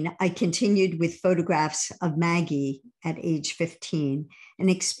 2015, I continued with photographs of Maggie at age 15 and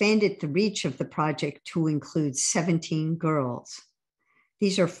expanded the reach of the project to include 17 girls.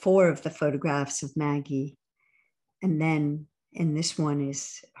 These are 4 of the photographs of Maggie. And then in this one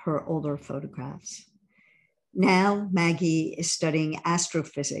is her older photographs. Now Maggie is studying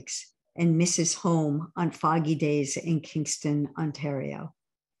astrophysics and misses home on foggy days in Kingston, Ontario.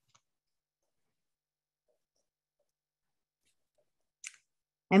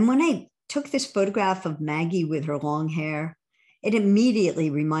 And when I took this photograph of Maggie with her long hair, it immediately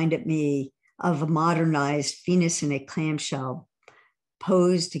reminded me of a modernized Venus in a clamshell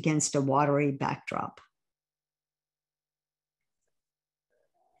posed against a watery backdrop.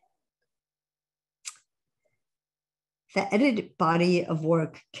 The edited body of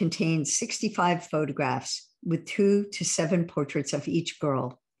work contains 65 photographs with 2 to 7 portraits of each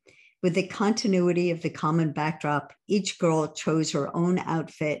girl. With the continuity of the common backdrop, each girl chose her own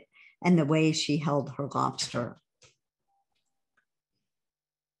outfit and the way she held her lobster.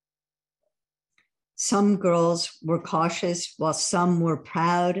 Some girls were cautious, while some were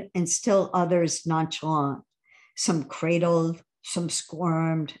proud, and still others nonchalant. Some cradled, some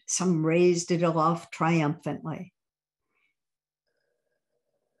squirmed, some raised it aloft triumphantly.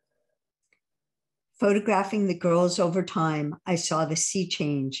 Photographing the girls over time, I saw the sea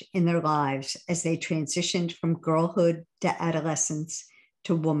change in their lives as they transitioned from girlhood to adolescence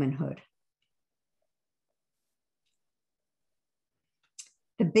to womanhood.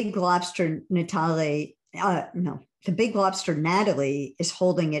 The big lobster Natalie is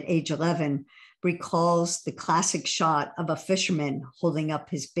holding at age 11 recalls the classic shot of a fisherman holding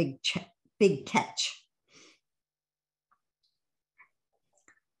up his big catch.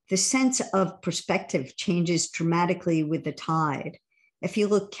 The sense of perspective changes dramatically with the tide. If you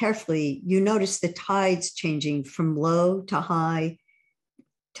look carefully, you notice the tides changing from low to high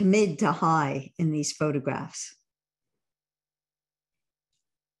to mid to high in these photographs.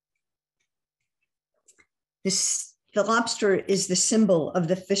 The lobster is the symbol of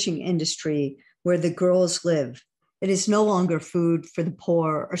the fishing industry where the girls live. It is no longer food for the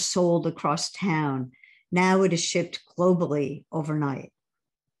poor or sold across town. Now it is shipped globally overnight.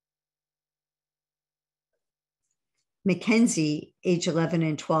 Mackenzie, age 11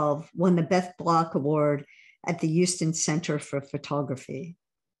 and 12, won the Beth Block Award at the Houston Center for Photography.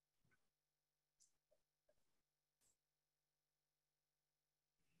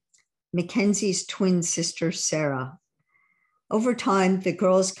 Mackenzie's twin sister, Sarah. Over time, the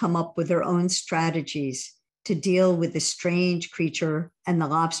girls come up with their own strategies to deal with the strange creature, and the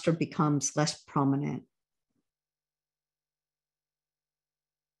lobster becomes less prominent.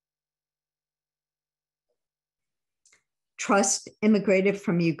 Trust immigrated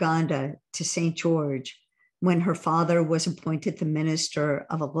from Uganda to St. George when her father was appointed the minister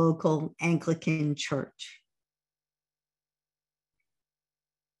of a local Anglican church.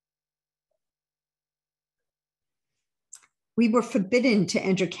 We were forbidden to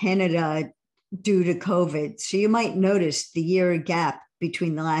enter Canada due to COVID, so you might notice the year gap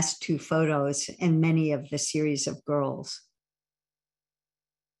between the last 2 photos and many of the series of girls.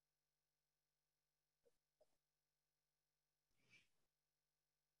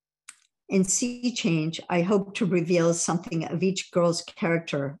 In Sea Change, I hope to reveal something of each girl's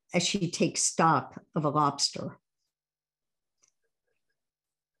character as she takes stock of a lobster.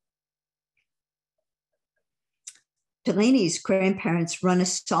 Delaney's grandparents run a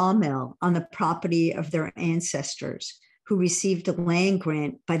sawmill on the property of their ancestors, who received a land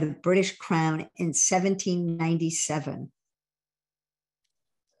grant by the British Crown in 1797.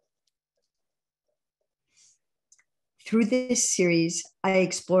 Through this series, I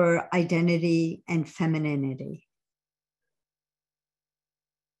explore identity and femininity.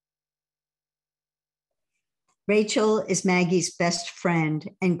 Rachel is Maggie's best friend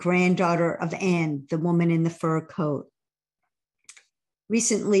and granddaughter of Anne, the woman in the fur coat.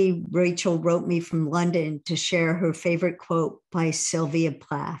 Recently, Rachel wrote me from London to share her favorite quote by Sylvia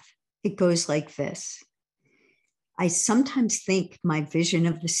Plath. It goes like this: I sometimes think my vision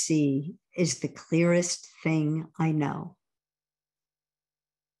of the sea is the clearest thing I know.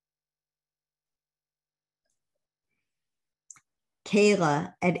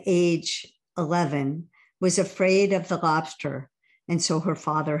 Kayla, at age 11, was afraid of the lobster, and so her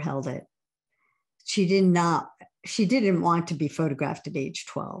father held it. She didn't want to be photographed at age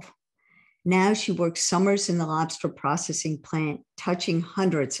 12. Now she works summers in the lobster processing plant, touching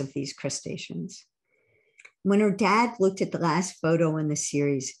hundreds of these crustaceans. When her dad looked at the last photo in the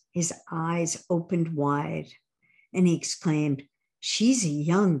series, his eyes opened wide and he exclaimed, "She's a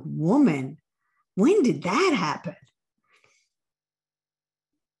young woman. When did that happen?"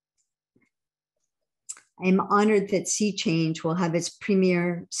 I'm honored that Sea Change will have its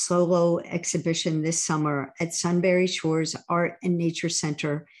premier solo exhibition this summer at Sunbury Shores Art and Nature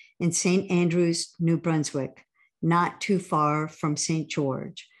Center in St. Andrews, New Brunswick, not too far from St.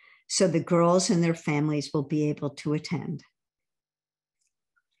 George, so the girls and their families will be able to attend.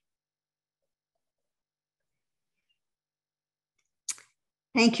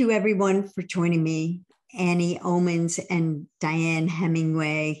 Thank you, everyone, for joining me. Annie Omens and Diane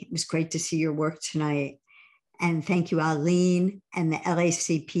Hemingway. It was great to see your work tonight. And thank you, Aline and the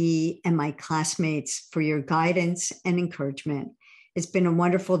LACP and my classmates for your guidance and encouragement. It's been a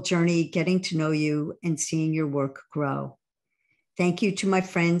wonderful journey getting to know you and seeing your work grow. Thank you to my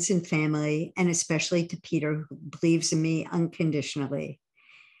friends and family, and especially to Peter, who believes in me unconditionally.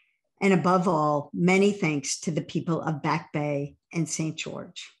 And above all, many thanks to the people of Back Bay and St.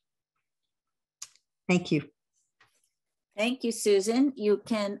 George. Thank you. Thank you, Susan. You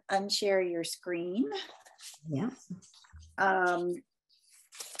can unshare your screen. Yeah. And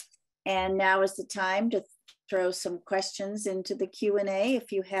now is the time to throw some questions into the Q&A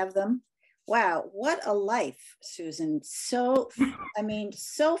if you have them. Wow, what a life, Susan. So, I mean,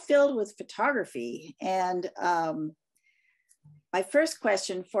 so filled with photography. And my first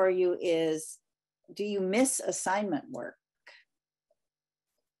question for you is, do you miss assignment work?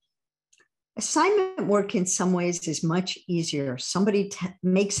 Assignment work in some ways is much easier. Somebody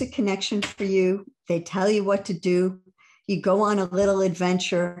makes a connection for you. They tell you what to do. You go on a little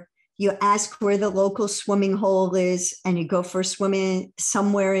adventure. You ask where the local swimming hole is, and you go for swimming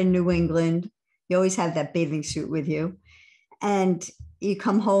somewhere in New England. You always have that bathing suit with you. And you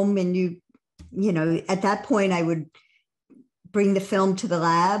come home and you know, at that point, I would bring the film to the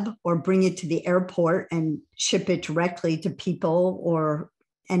lab or bring it to the airport and ship it directly to people or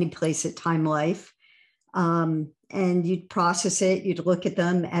any place at Time Life. And you'd process it, you'd look at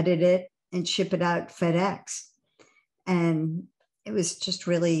them, edit it, and ship it out FedEx. And it was just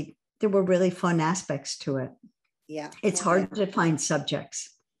really, there were really fun aspects to it. Yeah. It's hard to find subjects.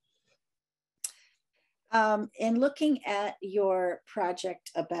 In looking at your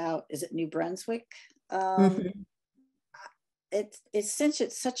project about, is it New Brunswick? Since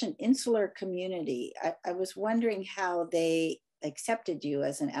it's such an insular community, I was wondering how they accepted you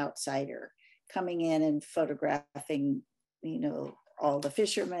as an outsider coming in and photographing, you know, all the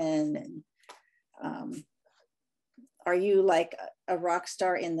fishermen. And are you like a rock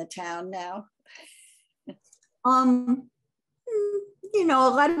star in the town now? You know,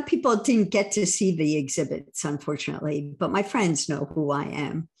 a lot of people didn't get to see the exhibits, unfortunately, but my friends know who I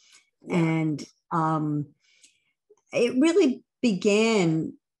am. Yeah. And it really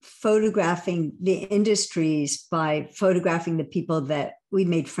began photographing the industries by photographing the people that we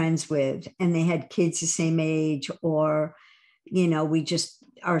made friends with, and they had kids the same age, or, you know,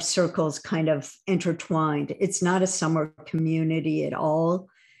 our circles kind of intertwined. It's not a summer community at all.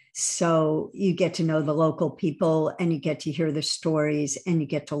 So you get to know the local people and you get to hear the stories and you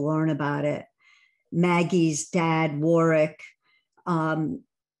get to learn about it. Maggie's dad, Warwick,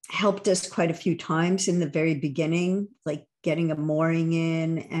 helped us quite a few times in the very beginning, like getting a mooring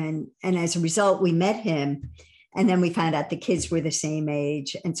in. And as a result, we met him. And then we found out the kids were the same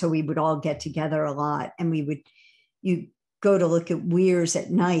age. And so we would all get together a lot. And you go to look at weirs at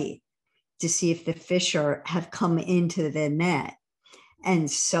night to see if the fish have come into the net.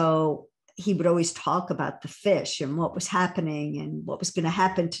 And so he would always talk about the fish and what was happening and what was going to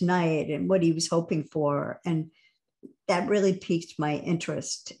happen tonight and what he was hoping for. And that really piqued my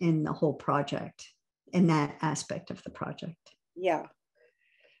interest in the whole project, in that aspect of the project. Yeah.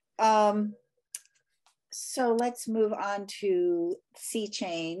 So let's move on to Sea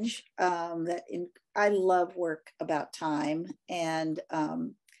Change. I love work about time, and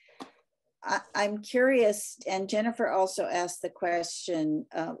I'm curious, and Jennifer also asked the question,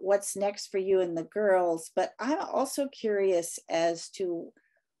 what's next for you and the girls? But I'm also curious as to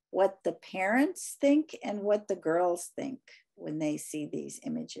what the parents think and what the girls think when they see these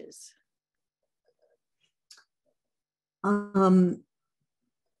images. The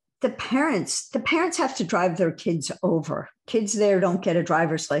parents have to drive their kids over. Kids there don't get a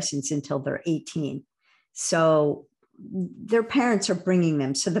driver's license until they're 18. So their parents are bringing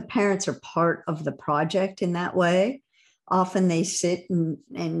them. So the parents are part of the project in that way. Often they sit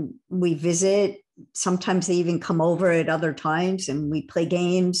and we visit. Sometimes they even come over at other times and we play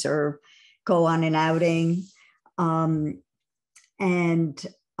games or go on an outing.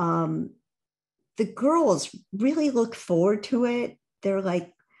 The girls really look forward to it. They're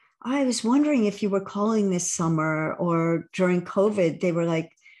like, I was wondering if you were calling this summer, or during COVID, they were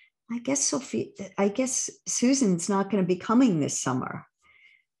like, I guess Susan's not going to be coming this summer.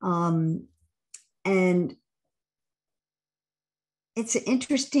 And it's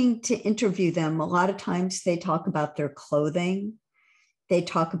interesting to interview them. A lot of times they talk about their clothing. They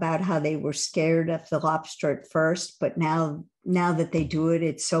talk about how they were scared of the lobster at first, but now that they do it,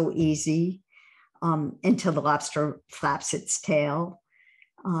 it's so easy until the lobster flaps its tail.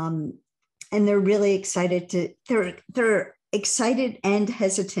 And they're really excited they're excited and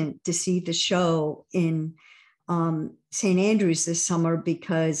hesitant to see the show in St. Andrews this summer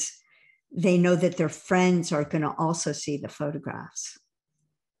because they know that their friends are going to also see the photographs.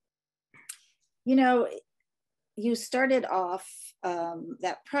 You know, you started off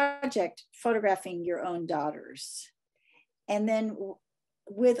that project photographing your own daughters. And then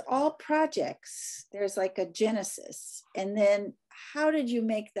with all projects, there's like a genesis. And then how did you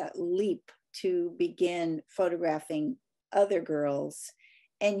make that leap to begin photographing other girls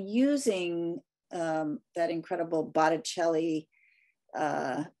and using that incredible Botticelli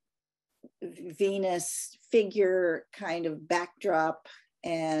Venus figure kind of backdrop?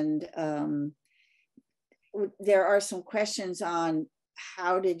 And there are some questions on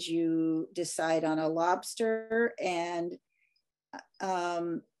how did you decide on a lobster, and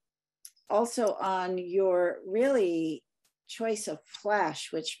also on your really choice of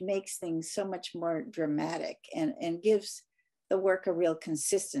flash, which makes things so much more dramatic and gives the work a real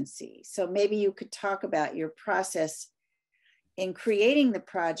consistency. So maybe you could talk about your process in creating the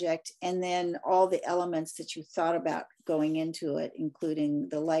project and then all the elements that you thought about going into it, including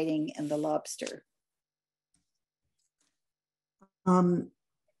the lighting and the lobster.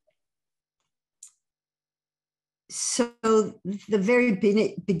 So the very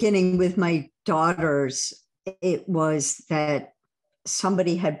beginning with my daughters, it was that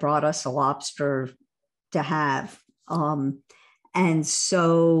somebody had brought us a lobster to have. And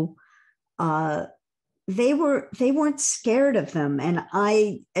so they weren't scared of them. And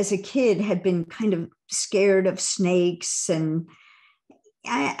I, as a kid, had been kind of scared of snakes. And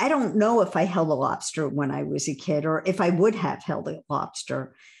I don't know if I held a lobster when I was a kid or if I would have held a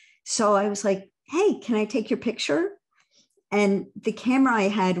lobster. So I was like, hey, can I take your picture? And the camera I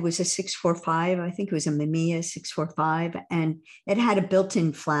had was a 645. I think it was a Mamiya 645. And it had a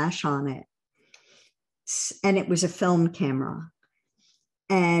built-in flash on it. And it was a film camera.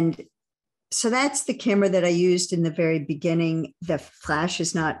 And so that's the camera that I used in the very beginning. The flash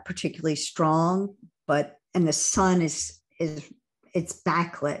is not particularly strong, and the sun is it's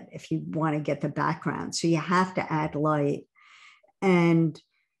backlit if you want to get the background. So you have to add light. And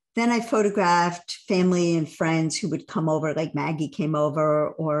then I photographed family and friends who would come over, like Maggie came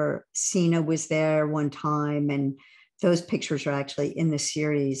over or Sina was there one time. And those pictures are actually in the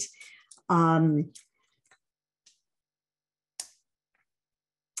series. And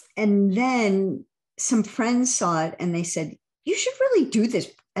then some friends saw it and they said, you should really do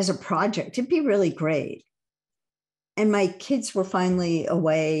this as a project. It'd be really great. And my kids were finally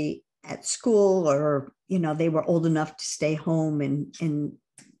away at school, or, they were old enough to stay home in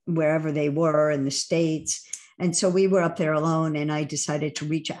wherever they were in the States. And so we were up there alone, and I decided to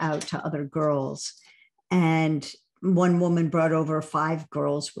reach out to other girls. And one woman brought over 5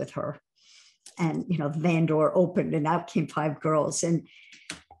 girls with her. And, the van door opened and out came 5 girls. And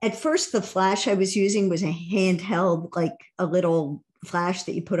at first, the flash I was using was a handheld, like a little flash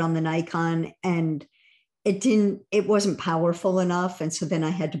that you put on the Nikon, and it wasn't powerful enough. And so then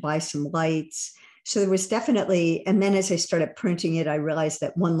I had to buy some lights. So there was definitely, and then as I started printing it, I realized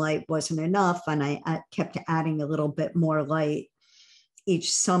that one light wasn't enough. And I kept adding a little bit more light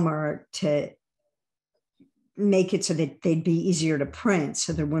each summer to make it so that they'd be easier to print,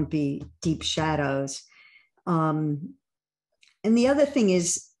 so there wouldn't be deep shadows. And the other thing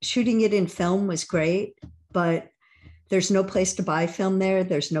is, shooting it in film was great, but there's no place to buy film there.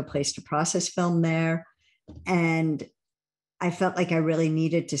 There's no place to process film there. And I felt like I really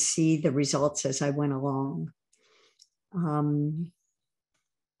needed to see the results as I went along.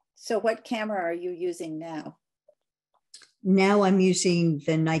 So what camera are you using now? Now I'm using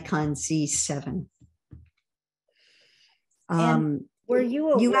the Nikon Z7. And were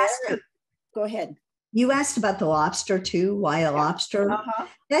you aware? Go ahead. You asked about the lobster too. Why a lobster? Uh-huh.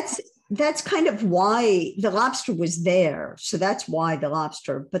 that's kind of why the lobster was there. So that's why the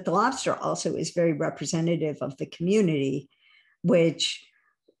lobster, but the lobster also is very representative of the community, which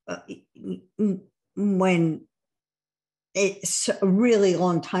when it's a really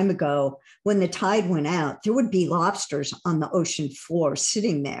long time ago, when the tide went out, there would be lobsters on the ocean floor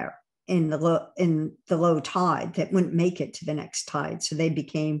sitting there in the low tide that wouldn't make it to the next tide. So they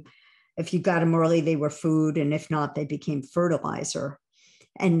became, if you got them early, they were food, and if not, they became fertilizer.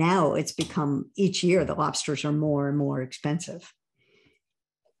 And now it's become, each year the lobsters are more and more expensive.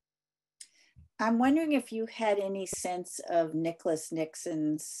 I'm wondering if you had any sense of Nicholas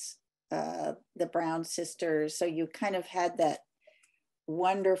Nixon's the Brown sisters. So you kind of had that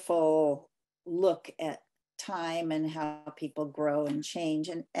wonderful look at time and how people grow and change.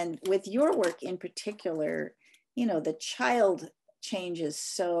 And with your work in particular, you know, the child changes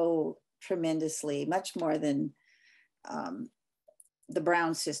so tremendously, much more than the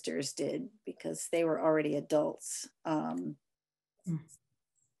Brown sisters did, because they were already adults.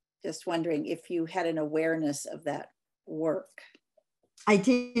 Just wondering if you had an awareness of that work. I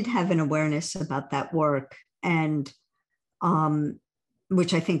did have an awareness about that work, and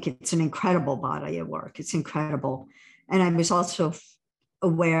which I think it's an incredible body of work. It's incredible. And I was also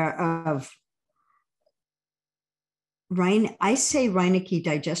aware of I say Reineke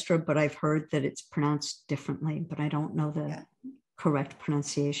Digestra, but I've heard that it's pronounced differently, but I don't know the correct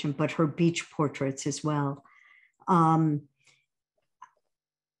pronunciation, but her beach portraits as well.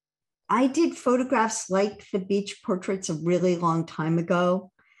 I did photographs like the beach portraits a really long time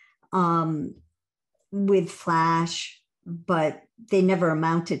ago with flash, but they never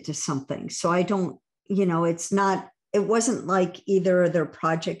amounted to something. So I don't, you know, it wasn't like either of their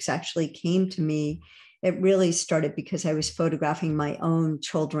projects actually came to me. It really started because I was photographing my own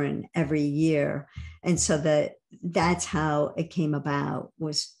children every year. And so that's how it came about,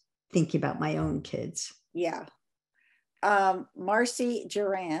 was thinking about my own kids. Yeah. Marcy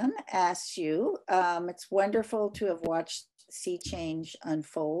Duran asks you, it's wonderful to have watched sea change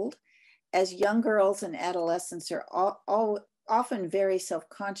unfold. As young girls and adolescents are often very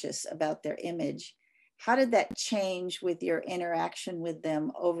self-conscious about their image, how did that change with your interaction with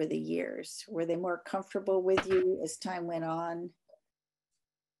them over the years? Were they more comfortable with you as time went on?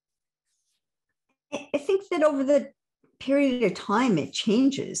 I think that over the period of time, it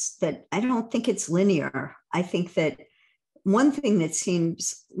changes, that I don't think it's linear. I think that one thing that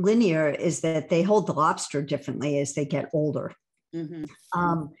seems linear is that they hold the lobster differently as they get older. Mm-hmm.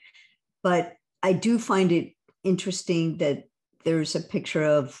 But I do find it interesting that there's a picture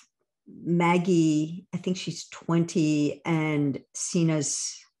of Maggie, I think she's 20, and Sina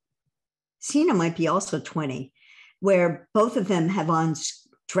might be also 20, where both of them have on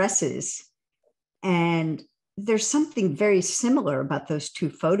dresses. And there's something very similar about those two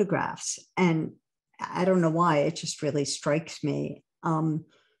photographs. And I don't know why, it just really strikes me. And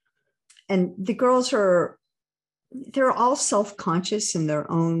the girls they're all self-conscious in their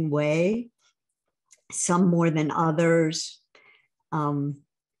own way, some more than others.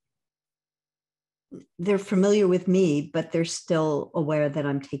 They're familiar with me, but they're still aware that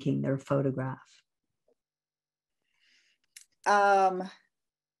I'm taking their photograph.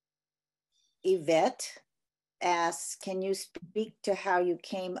 Yvette asks, can you speak to how you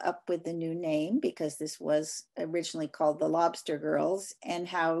came up with the new name, because this was originally called the Lobster Girls, and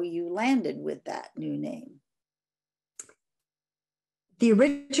how you landed with that new name? The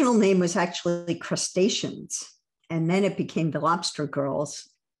original name was actually Crustaceans, and then it became the Lobster Girls,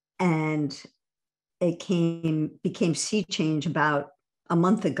 and it became Sea Change about a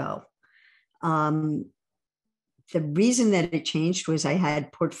month ago. The reason that it changed was I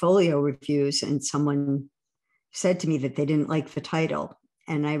had portfolio reviews, and someone said to me that they didn't like the title,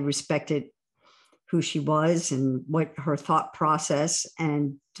 and I respected who she was and what her thought process,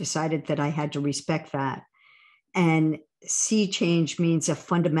 and decided that I had to respect that. And sea change means a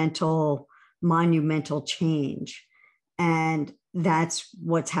fundamental, monumental change. And that's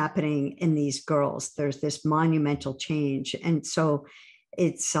what's happening in these girls. There's this monumental change. And so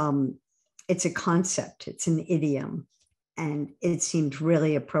it's a concept, it's an idiom, and it seemed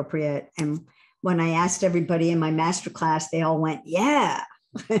really appropriate. And when I asked everybody in my masterclass, they all went, yeah.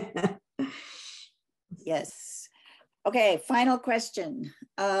 Yes. Okay, final question.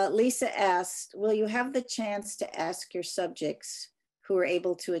 Lisa asked, will you have the chance to ask your subjects who are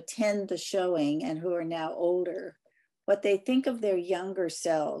able to attend the showing and who are now older what they think of their younger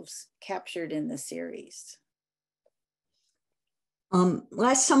selves captured in the series?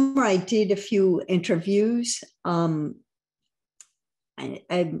 Last summer, I did a few interviews.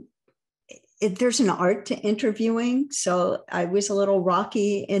 there's an art to interviewing. So I was a little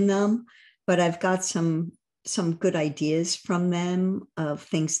rocky in them, but I've got some good ideas from them of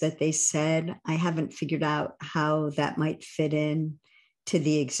things that they said. I haven't figured out how that might fit in to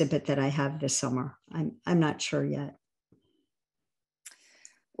the exhibit that I have this summer. I'm not sure yet.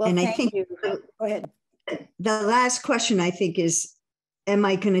 Well, and thank I think you. Go ahead. The last question, I think, is, am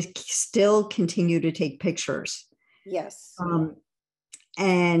I going to still continue to take pictures? Yes.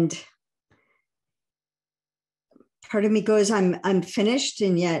 And part of me goes, I'm finished,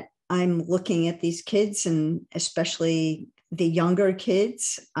 and yet I'm looking at these kids, and especially the younger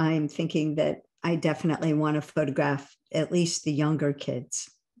kids. I'm thinking that I definitely want to photograph at least the younger kids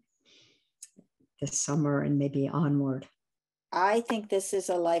this summer and maybe onward. I think this is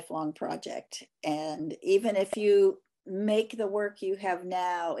a lifelong project. And even if you make the work you have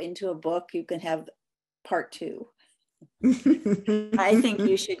now into a book, you can have part 2. I think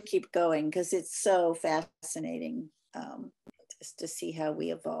you should keep going because it's so fascinating just to see how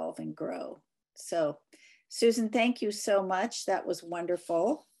we evolve and grow. So, Susan, thank you so much. That was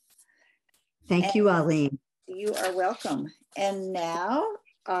wonderful. Thank you, Aline. You are welcome. And now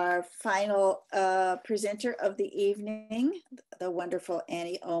our final presenter of the evening, the wonderful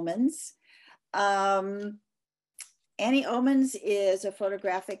Annie Omens. Annie Omens is a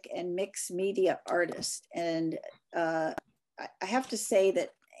photographic and mixed media artist. And I have to say that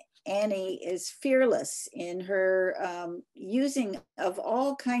Annie is fearless in her using of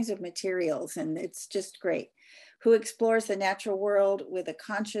all kinds of materials, and it's just great, who explores the natural world with a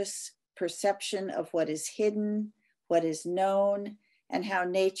conscious perception of what is hidden, what is known, and how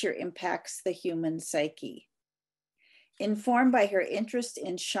nature impacts the human psyche. Informed by her interest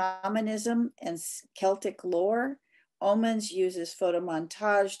in shamanism and Celtic lore, Omens uses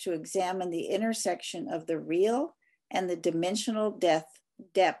photomontage to examine the intersection of the real and the dimensional depth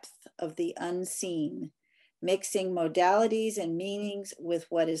of the unseen, mixing modalities and meanings with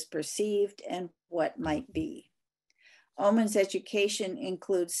what is perceived and what might be. Omens' education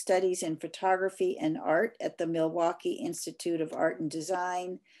includes studies in photography and art at the Milwaukee Institute of Art and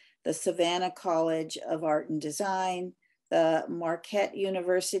Design, the Savannah College of Art and Design, the Marquette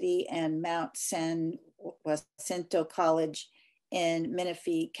University, and Mount San Jacinto College in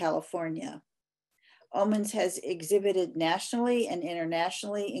Menifee, California. Omens has exhibited nationally and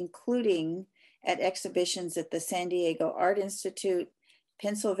internationally, including at exhibitions at the San Diego Art Institute,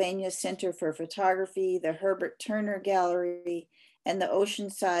 Pennsylvania Center for Photography, the Herbert Turner Gallery, and the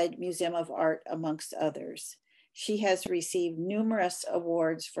Oceanside Museum of Art, amongst others. She has received numerous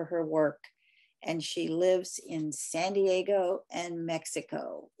awards for her work, and she lives in San Diego and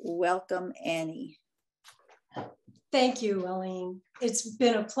Mexico. Welcome, Annie. Thank you, Aline. It's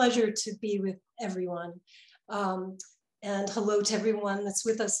been a pleasure to be with everyone. And hello to everyone that's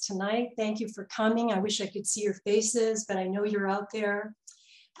with us tonight. Thank you for coming. I wish I could see your faces, but I know you're out there.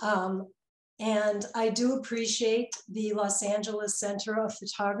 And I do appreciate the Los Angeles Center of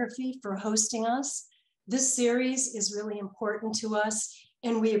Photography for hosting us. This series is really important to us,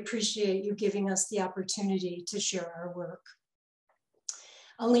 and we appreciate you giving us the opportunity to share our work.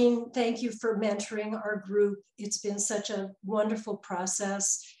 Aline, thank you for mentoring our group. It's been such a wonderful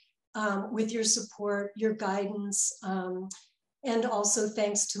process with your support, your guidance, and also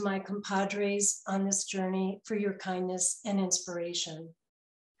thanks to my compadres on this journey for your kindness and inspiration.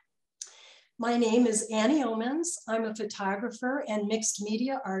 My name is Annie Omens. I'm a photographer and mixed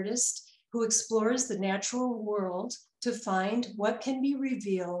media artist who explores the natural world to find what can be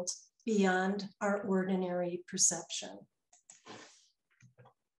revealed beyond our ordinary perception.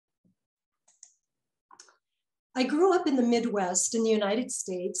 I grew up in the Midwest in the United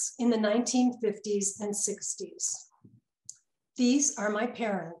States in the 1950s and 60s. These are my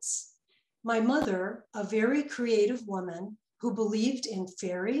parents. My mother, a very creative woman who believed in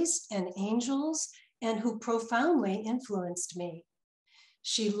fairies and angels and who profoundly influenced me.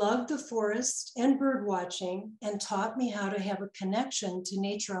 She loved the forest and bird watching and taught me how to have a connection to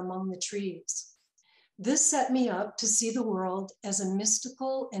nature among the trees. This set me up to see the world as a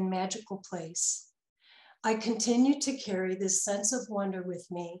mystical and magical place. I continue to carry this sense of wonder with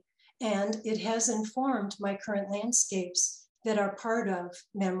me, and it has informed my current landscapes that are part of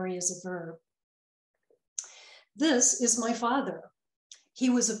Memory as a Verb. This is my father.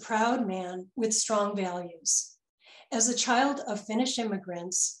 He was a proud man with strong values. As a child of Finnish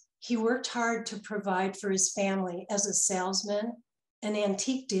immigrants, he worked hard to provide for his family as a salesman, an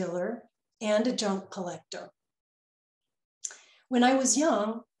antique dealer, and a junk collector. When I was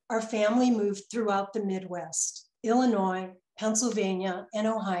young, our family moved throughout the Midwest, Illinois, Pennsylvania, and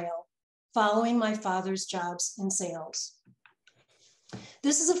Ohio, following my father's jobs in sales.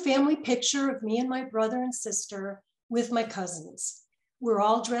 This is a family picture of me and my brother and sister with my cousins. We're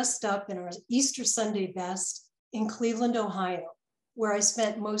all dressed up in our Easter Sunday best in Cleveland, Ohio, where I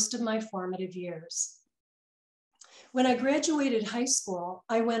spent most of my formative years. When I graduated high school,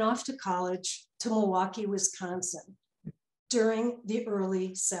 I went off to college to Milwaukee, Wisconsin during the early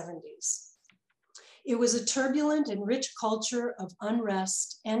 70s. It was a turbulent and rich culture of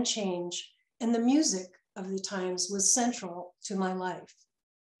unrest and change, and the music of the times was central to my life.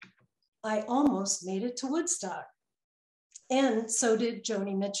 I almost made it to Woodstock, and so did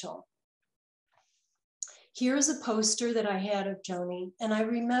Joni Mitchell. Here's a poster that I had of Joni, and I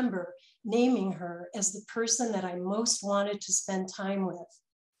remember naming her as the person that I most wanted to spend time with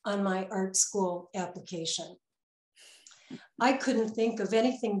on my art school application. I couldn't think of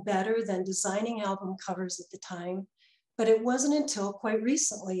anything better than designing album covers at the time, but it wasn't until quite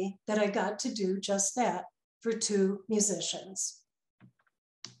recently that I got to do just that for two musicians.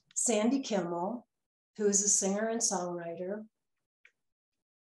 Sandy Kimmel, who is a singer and songwriter,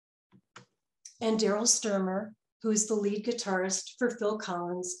 and Daryl Sturmer, who is the lead guitarist for Phil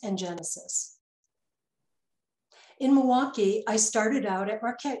Collins and Genesis. In Milwaukee, I started out at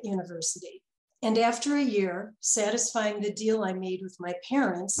Marquette University, and after a year, satisfying the deal I made with my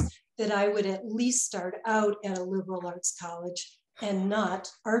parents that I would at least start out at a liberal arts college and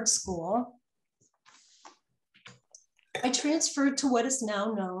not art school, I transferred to what is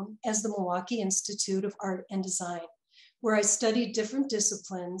now known as the Milwaukee Institute of Art and Design, where I studied different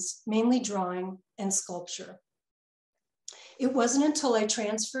disciplines, mainly drawing and sculpture. It wasn't until I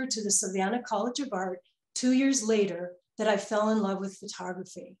transferred to the Savannah College of Art 2 years later that I fell in love with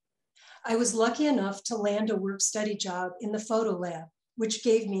photography. I was lucky enough to land a work-study job in the photo lab, which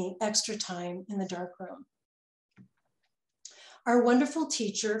gave me extra time in the darkroom. Our wonderful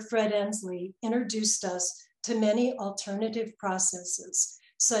teacher, Fred Ensley, introduced us to many alternative processes,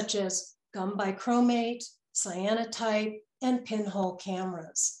 such as gum bichromate, cyanotype, and pinhole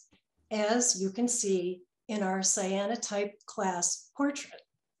cameras, as you can see in our cyanotype class portrait,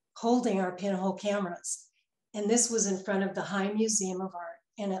 holding our pinhole cameras. And this was in front of the High Museum of Art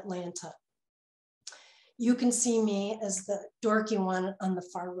in Atlanta. You can see me as the dorky one on the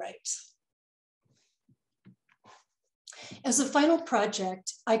far right. As a final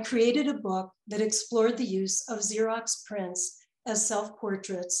project, I created a book that explored the use of Xerox prints as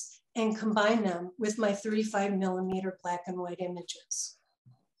self-portraits and combined them with my 35mm black and white images.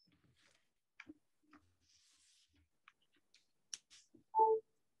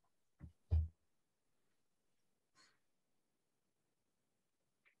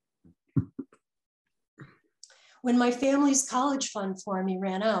 When my family's college fund for me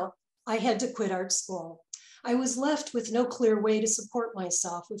ran out, I had to quit art school. I was left with no clear way to support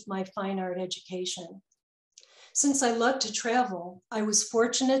myself with my fine art education. Since I loved to travel, I was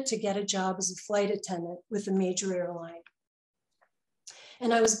fortunate to get a job as a flight attendant with a major airline.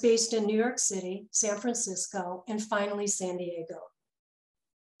 And I was based in New York City, San Francisco, and finally San Diego.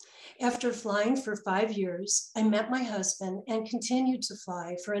 After flying for 5 years, I met my husband and continued to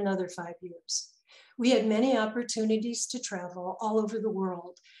fly for another 5 years. We had many opportunities to travel all over the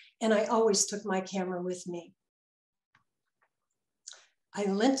world, and I always took my camera with me. I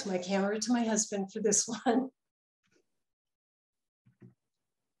lent my camera to my husband for this one.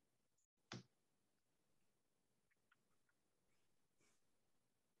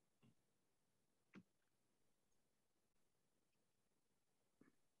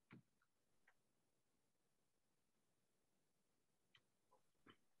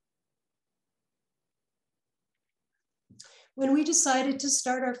 When we decided to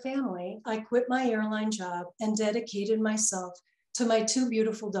start our family, I quit my airline job and dedicated myself to my 2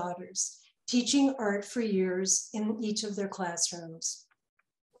 beautiful daughters, teaching art for years in each of their classrooms,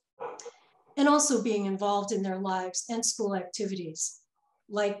 and also being involved in their lives and school activities,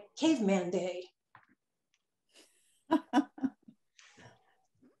 like Caveman Day.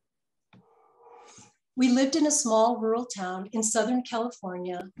 We lived in a small rural town in Southern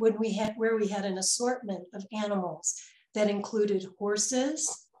California where we had an assortment of animals that included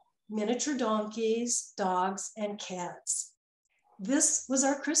horses, miniature donkeys, dogs, and cats. This was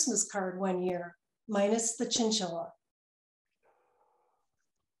our Christmas card one year, minus the chinchilla.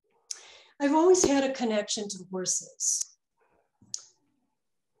 I've always had a connection to horses.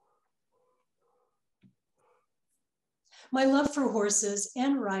 My love for horses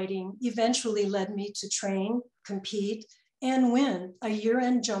and riding eventually led me to train, compete, and win a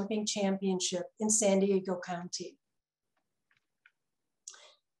year-end jumping championship in San Diego County.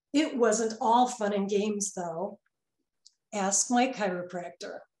 It wasn't all fun and games though. Ask my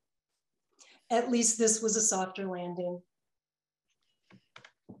chiropractor. At least this was a softer landing.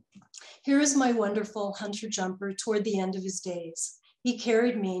 Here is my wonderful hunter-jumper toward the end of his days. He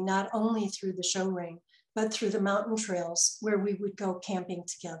carried me not only through the show ring, but through the mountain trails where we would go camping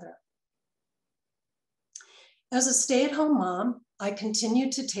together. As a stay-at-home mom, I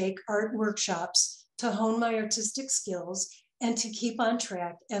continued to take art workshops to hone my artistic skills and to keep on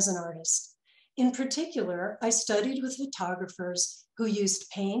track as an artist. In particular, I studied with photographers who used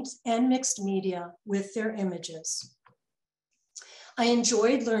paint and mixed media with their images. I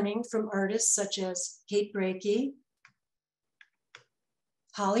enjoyed learning from artists such as Kate Brakey,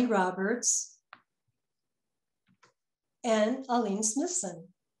 Holly Roberts, and Aline Smithson.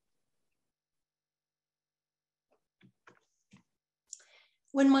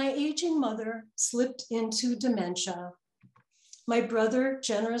 When my aging mother slipped into dementia, my brother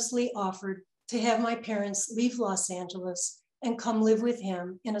generously offered to have my parents leave Los Angeles and come live with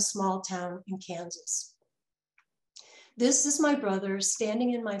him in a small town in Kansas. This is my brother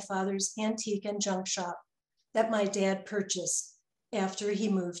standing in my father's antique and junk shop that my dad purchased after he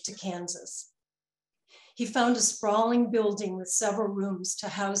moved to Kansas. He found a sprawling building with several rooms to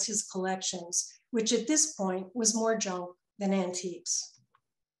house his collections, which at this point was more junk than antiques.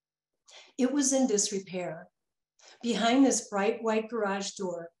 It was in disrepair. Behind this bright white garage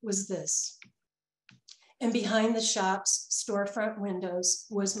door was this. And behind the shop's storefront windows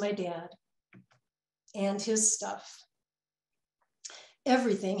was my dad and his stuff.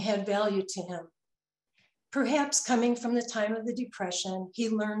 Everything had value to him. Perhaps coming from the time of the Depression, he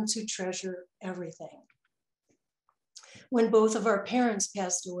learned to treasure everything. When both of our parents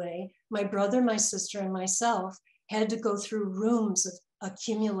passed away, my brother, my sister, and myself had to go through rooms of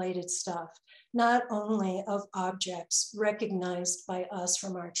accumulated stuff, not only of objects recognized by us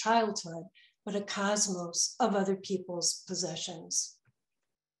from our childhood, but a cosmos of other people's possessions.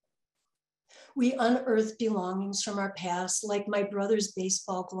 We unearthed belongings from our past, like my brother's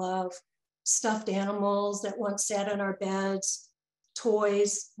baseball glove, stuffed animals that once sat on our beds,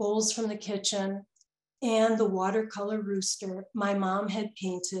 toys, bowls from the kitchen, and the watercolor rooster my mom had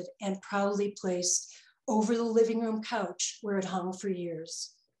painted and proudly placed over the living room couch where it hung for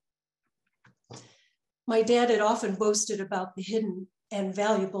years. My dad had often boasted about the hidden and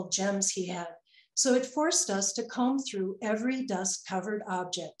valuable gems he had, so it forced us to comb through every dust-covered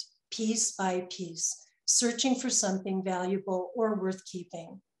object, piece by piece, searching for something valuable or worth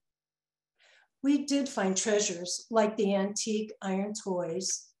keeping. We did find treasures like the antique iron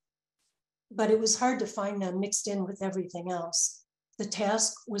toys, but it was hard to find them mixed in with everything else. The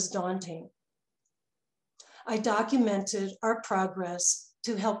task was daunting. I documented our progress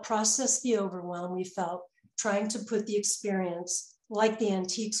to help process the overwhelm we felt trying to put the experience, like the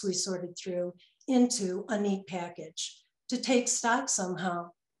antiques we sorted through, into a neat package, to take stock somehow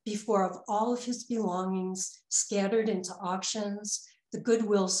before of all of his belongings scattered into auctions, the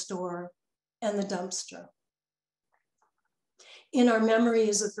Goodwill store, and the dumpster. In our Memory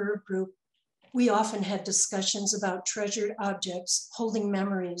as a Verb group, we often had discussions about treasured objects holding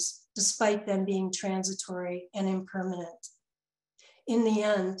memories despite them being transitory and impermanent. In the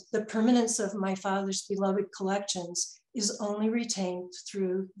end, the permanence of my father's beloved collections is only retained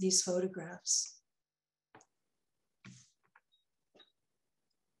through these photographs.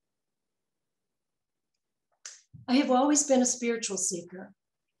 I have always been a spiritual seeker,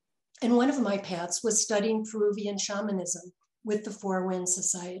 and one of my paths was studying Peruvian shamanism with the Four Winds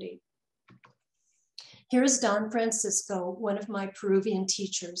Society. Here is Don Francisco, one of my Peruvian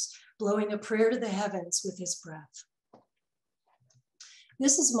teachers, blowing a prayer to the heavens with his breath.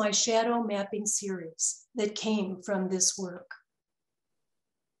 This is my shadow mapping series that came from this work.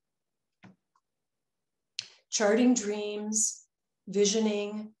 Charting dreams,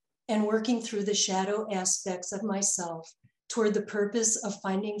 visioning, and working through the shadow aspects of myself toward the purpose of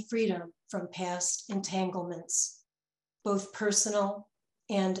finding freedom from past entanglements, both personal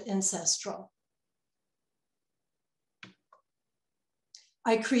and ancestral.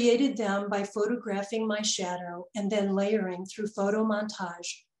 I created them by photographing my shadow and then layering through photo montage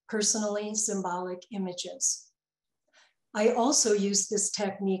personally symbolic images. I also used this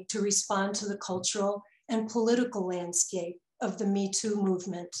technique to respond to the cultural and political landscape of the Me Too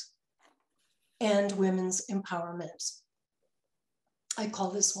movement and women's empowerment. I call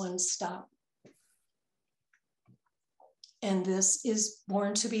this one Stop. And this is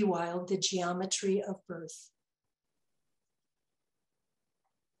Born to be Wild, the Geometry of Birth.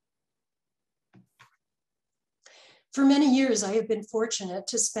 For many years, I have been fortunate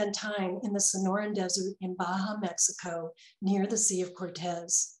to spend time in the Sonoran Desert in Baja, Mexico, near the Sea of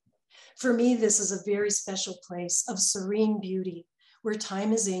Cortez. For me, this is a very special place of serene beauty, where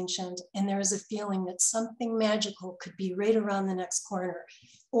time is ancient and there is a feeling that something magical could be right around the next corner,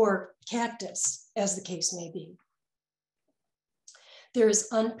 or cactus, as the case may be. There is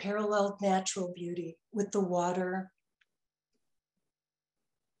unparalleled natural beauty with the water,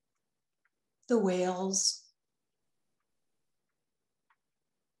 the whales,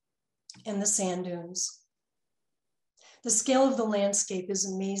 and the sand dunes. The scale of the landscape is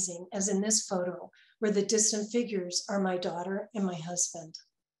amazing, as in this photo, where the distant figures are my daughter and my husband.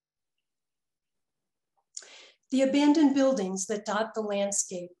 The abandoned buildings that dot the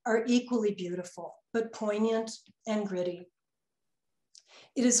landscape are equally beautiful, but poignant and gritty.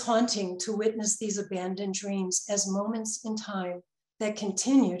 It is haunting to witness these abandoned dreams as moments in time that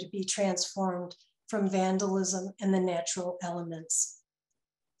continue to be transformed from vandalism and the natural elements.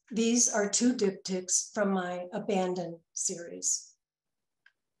 These are two diptychs from my Abandoned series.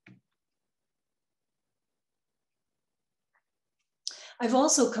 I've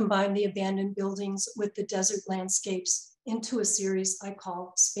also combined the abandoned buildings with the desert landscapes into a series I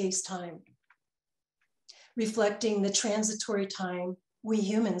call Space-Time, reflecting the transitory time we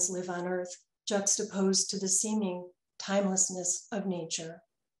humans live on Earth, juxtaposed to the seeming timelessness of nature.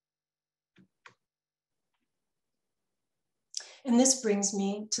 And this brings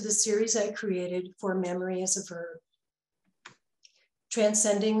me to the series I created for Memory as a Verb,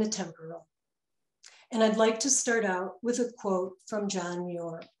 Transcending the Temporal. And I'd like to start out with a quote from John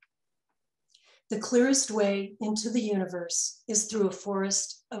Muir. "The clearest way into the universe is through a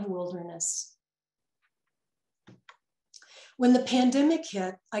forest of wilderness." When the pandemic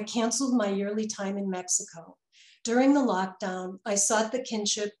hit, I canceled my yearly time in Mexico. During the lockdown, I sought the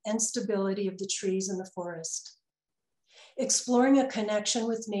kinship and stability of the trees in the forest. Exploring a connection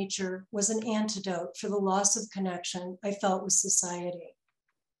with nature was an antidote for the loss of connection I felt with society.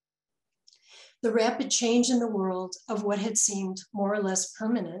 The rapid change in the world of what had seemed more or less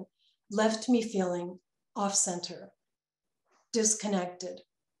permanent left me feeling off-center, disconnected,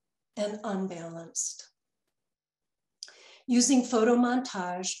 and unbalanced. Using photo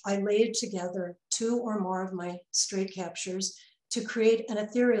montage, I layered together 2 or more of my stray captures to create an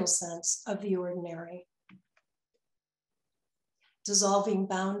ethereal sense of the ordinary, dissolving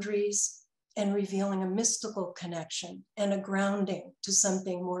boundaries and revealing a mystical connection and a grounding to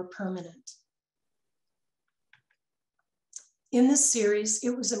something more permanent. In this series,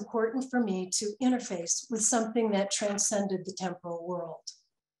 it was important for me to interface with something that transcended the temporal world.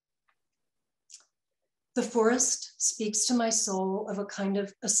 The forest speaks to my soul of a kind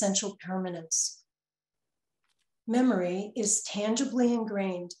of essential permanence. Memory is tangibly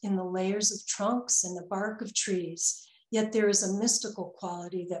ingrained in the layers of trunks and the bark of trees, yet there is a mystical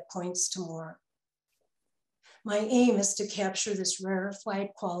quality that points to more. My aim is to capture this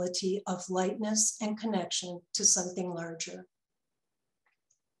rarefied quality of lightness and connection to something larger.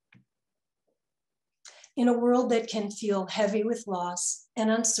 In a world that can feel heavy with loss and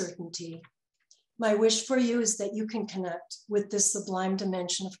uncertainty, my wish for you is that you can connect with this sublime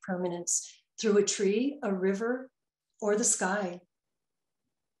dimension of permanence through a tree, a river, or the sky.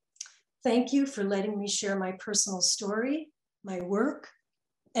 Thank you for letting me share my personal story, my work,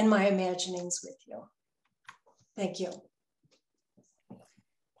 and my imaginings with you. Thank you.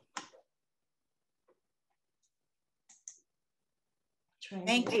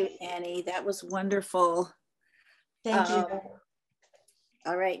 Thank you, Annie. That was wonderful. Thank you.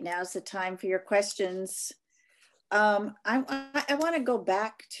 All right, now's the time for your questions. I want to go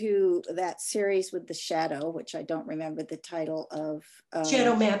back to that series with the shadow, which I don't remember the title of.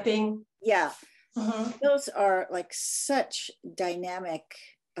 Shadow mapping. Yeah, those are like such dynamic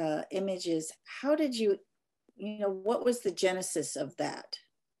images. How did you what was the genesis of that?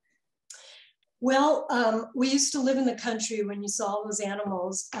 Well, we used to live in the country when you saw all those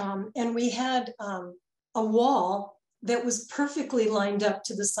animals, and we had a wall that was perfectly lined up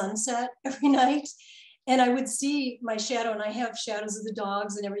to the sunset every night. And I would see my shadow, and I have shadows of the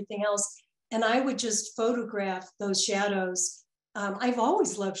dogs and everything else, and I would just photograph those shadows. I've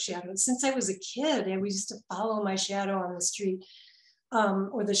always loved shadows. Since I was a kid, I used to follow my shadow on the street,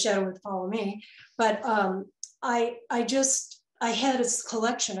 or the shadow would follow me. But I had a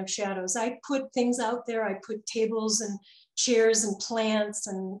collection of shadows. I put things out there. I put tables and chairs and plants,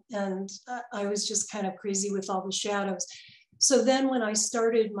 and I was just kind of crazy with all the shadows. So then when I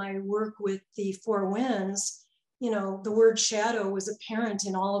started my work with the Four Winds, the word shadow was apparent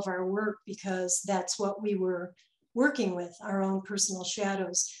in all of our work, because that's what we were working with, our own personal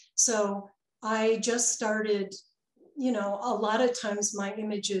shadows. So I just started, a lot of times my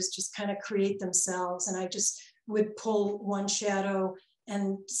images just kind of create themselves, and I just would pull one shadow,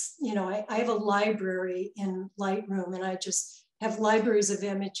 and I have a library in Lightroom, and I just have libraries of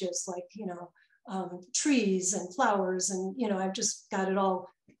images like, trees and flowers, and, I've just got it all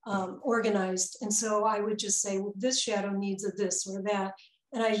organized. And so I would just say, well, this shadow needs a this or that.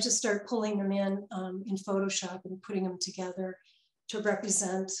 And I just start pulling them in Photoshop and putting them together to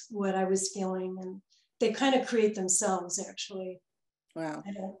represent what I was feeling. And they kind of create themselves, actually. Wow.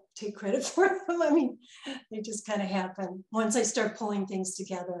 I don't take credit for them. I mean, they just kind of happen once I start pulling things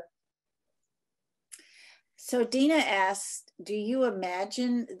together. So Dina asked, do you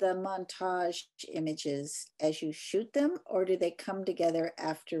imagine the montage images as you shoot them, or do they come together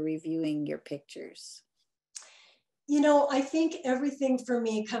after reviewing your pictures? I think everything for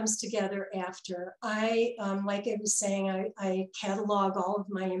me comes together after. Like I was saying, I catalog all of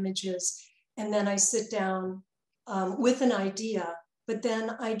my images, and then I sit down with an idea, but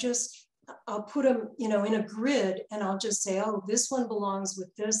then I'll put them, in a grid, and I'll just say, oh, this one belongs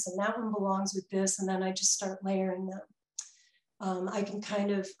with this, and that one belongs with this, and then I just start layering them. I can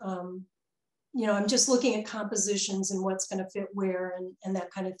kind of, I'm just looking at compositions and what's going to fit where, and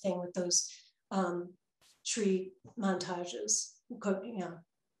that kind of thing with those tree montages. Yeah.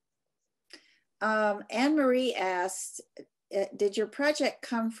 Anne-Marie asked, did your project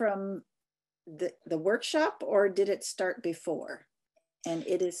come from the workshop, or did it start before? And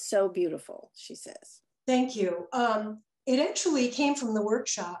it is so beautiful, she says. Thank you. It actually came from the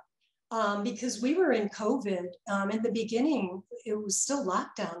workshop because we were in COVID. In the beginning, it was still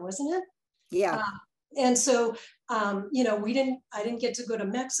lockdown, wasn't it? Yeah. And so, I didn't get to go to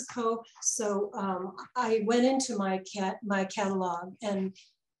Mexico. So I went into my catalog, and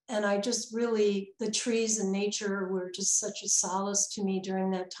I just really, the trees and nature were just such a solace to me during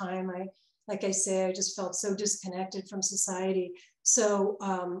that time. Like I say, I just felt so disconnected from society. So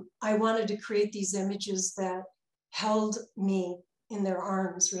I wanted to create these images that held me in their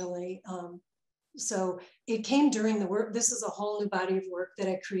arms, really. So it came during the work. This is a whole new body of work that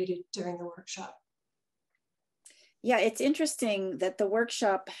I created during the workshop. Yeah, it's interesting that the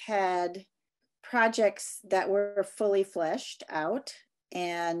workshop had projects that were fully fleshed out,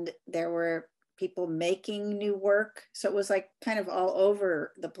 and there were people making new work. So it was like kind of all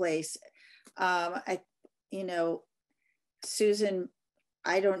over the place. Susan,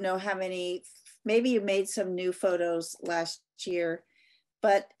 I don't know how many, maybe you made some new photos last year,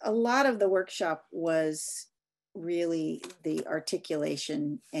 but a lot of the workshop was really the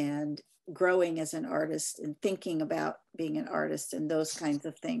articulation and growing as an artist and thinking about being an artist and those kinds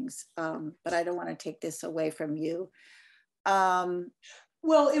of things. But I don't want to take this away from you.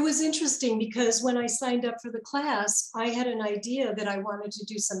 Well, it was interesting because when I signed up for the class, I had an idea that I wanted to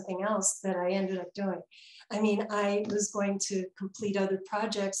do something else that I ended up doing. I mean, I was going to complete other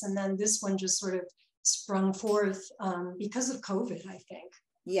projects, and then this one just sort of sprung forth because of COVID, I think.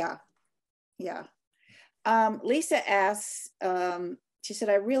 Yeah, yeah. Lisa asks, she said,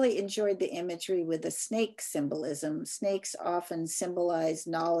 I really enjoyed the imagery with the snake symbolism. Snakes often symbolize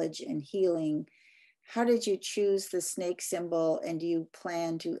knowledge and healing. How did you choose the snake symbol, and do you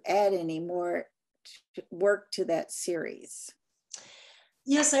plan to add any more work to that series?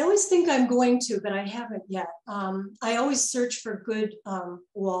 Yes, I always think I'm going to, but I haven't yet. I always search for good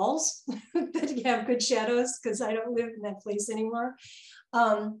walls that have good shadows because I don't live in that place anymore.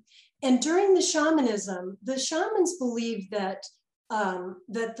 And during the shamanism, the shamans believe that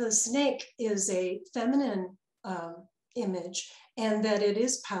that the snake is a feminine image and that it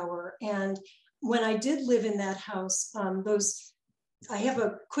is power. And when I did live in that house, I have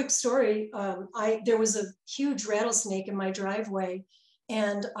a quick story. There was a huge rattlesnake in my driveway,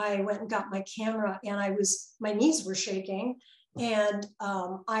 and I went and got my camera, and my knees were shaking, and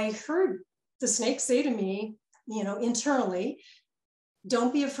I heard the snake say to me, internally,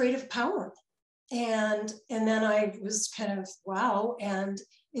 "Don't be afraid of power." And then I was kind of, wow. And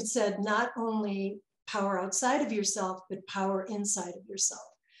it said, not only power outside of yourself, but power inside of yourself.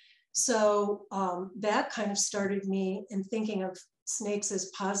 So that kind of started me in thinking of snakes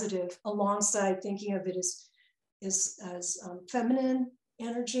as positive, alongside thinking of it as feminine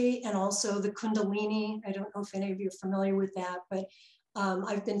energy, and also the Kundalini. I don't know if any of you are familiar with that, but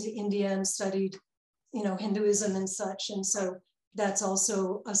I've been to India and studied, Hinduism and such, and so that's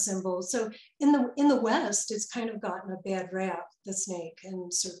also a symbol. So in the West, it's kind of gotten a bad rap, the snake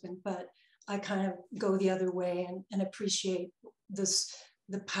and serpent, but I kind of go the other way and appreciate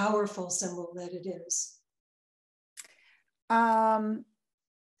the powerful symbol that it is.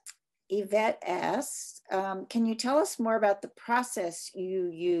 Yvette asks, can you tell us more about the process you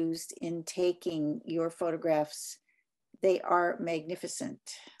used in taking your photographs? They are magnificent.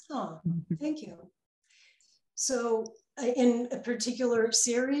 Oh, thank you. So in a particular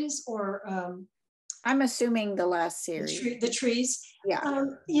series or I'm assuming the last series. The trees. Yeah.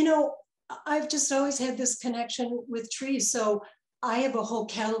 You know, I've just always had this connection with trees. So I have a whole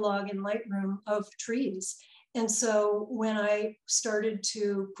catalog in Lightroom of trees. And so when I started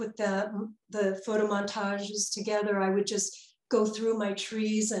to put the photo montages together, I would just go through my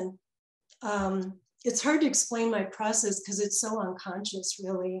trees, and it's hard to explain my process because it's so unconscious,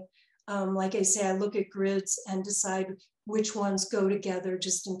 really. Like I say, I look at grids and decide which ones go together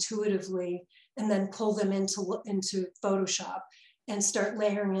just intuitively, and then pull them into Photoshop and start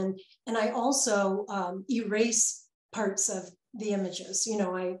layering in. And I also erase parts of the images. You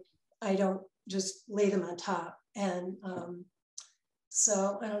know, I don't just lay them on top. And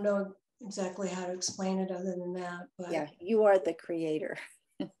so I don't know exactly how to explain it other than that. But yeah, you are the creator.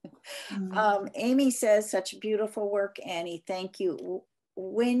 Amy says, such beautiful work, Annie. Thank you.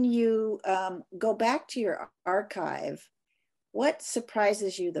 When you go back to your archive, what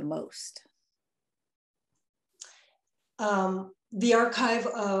surprises you the most? The archive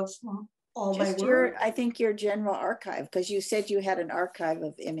of all Just my work. I think your general archive, because you said you had an archive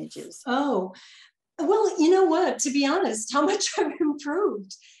of images. Oh, well, you know what, to be honest, how much I've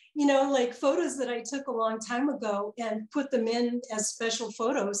improved. You know, like photos that I took a long time ago and put them in as special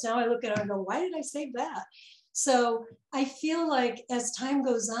photos. Now I look at it and go, why did I save that? So I feel like as time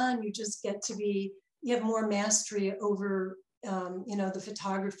goes on, you just get to you have more mastery over, you know, the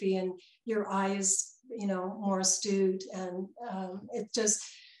photography, and your eye is, you know, more astute, and it just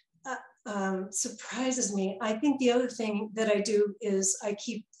surprises me. I think the other thing that I do is I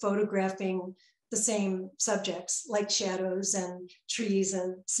keep photographing the same subjects, like shadows and trees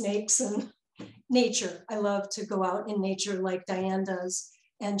and snakes and nature. I love to go out in nature like Diane does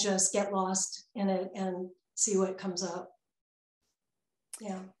and just get lost in it and see what comes up.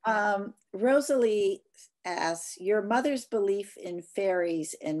 Yeah. Rosalie asks, your mother's belief in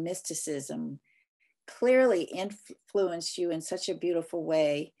fairies and mysticism clearly influenced you in such a beautiful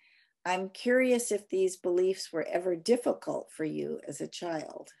way. I'm curious if these beliefs were ever difficult for you as a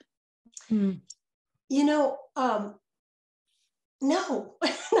child. You know, no,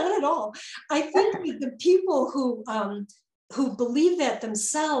 not at all. I think that the people who believe that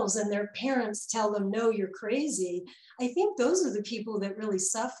themselves and their parents tell them, no, you're crazy, I think those are the people that really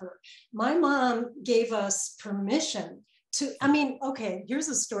suffer. My mom gave us permission to, I mean, okay, here's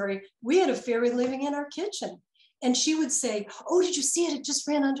a story. We had a fairy living in our kitchen, and she would say, oh, did you see it? It just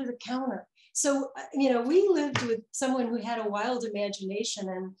ran under the counter. So, you know, we lived with someone who had a wild imagination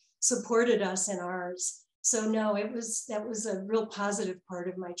and supported us in ours. So no, that was a real positive part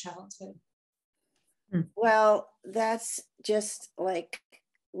of my childhood. Well, that's just like,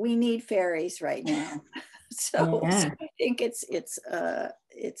 we need fairies right now. So, Yeah. so I think it's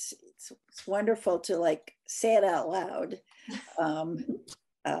wonderful to like say it out loud.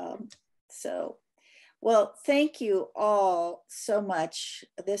 So, well, thank you all so much.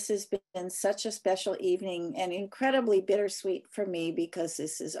 This has been such a special evening and incredibly bittersweet for me because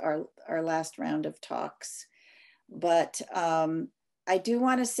this is our last round of talks. But I do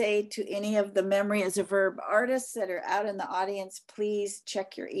want to say to any of the Memory as a Verb artists that are out in the audience, please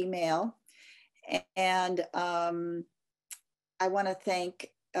check your email. And I want to thank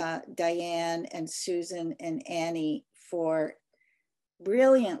Diane and Susan and Annie for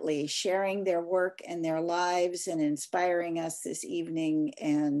brilliantly sharing their work and their lives and inspiring us this evening.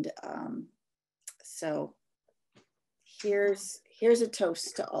 And so here's a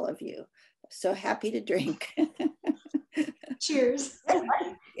toast to all of you. So happy to drink. Cheers.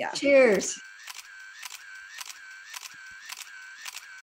 Yeah. Cheers.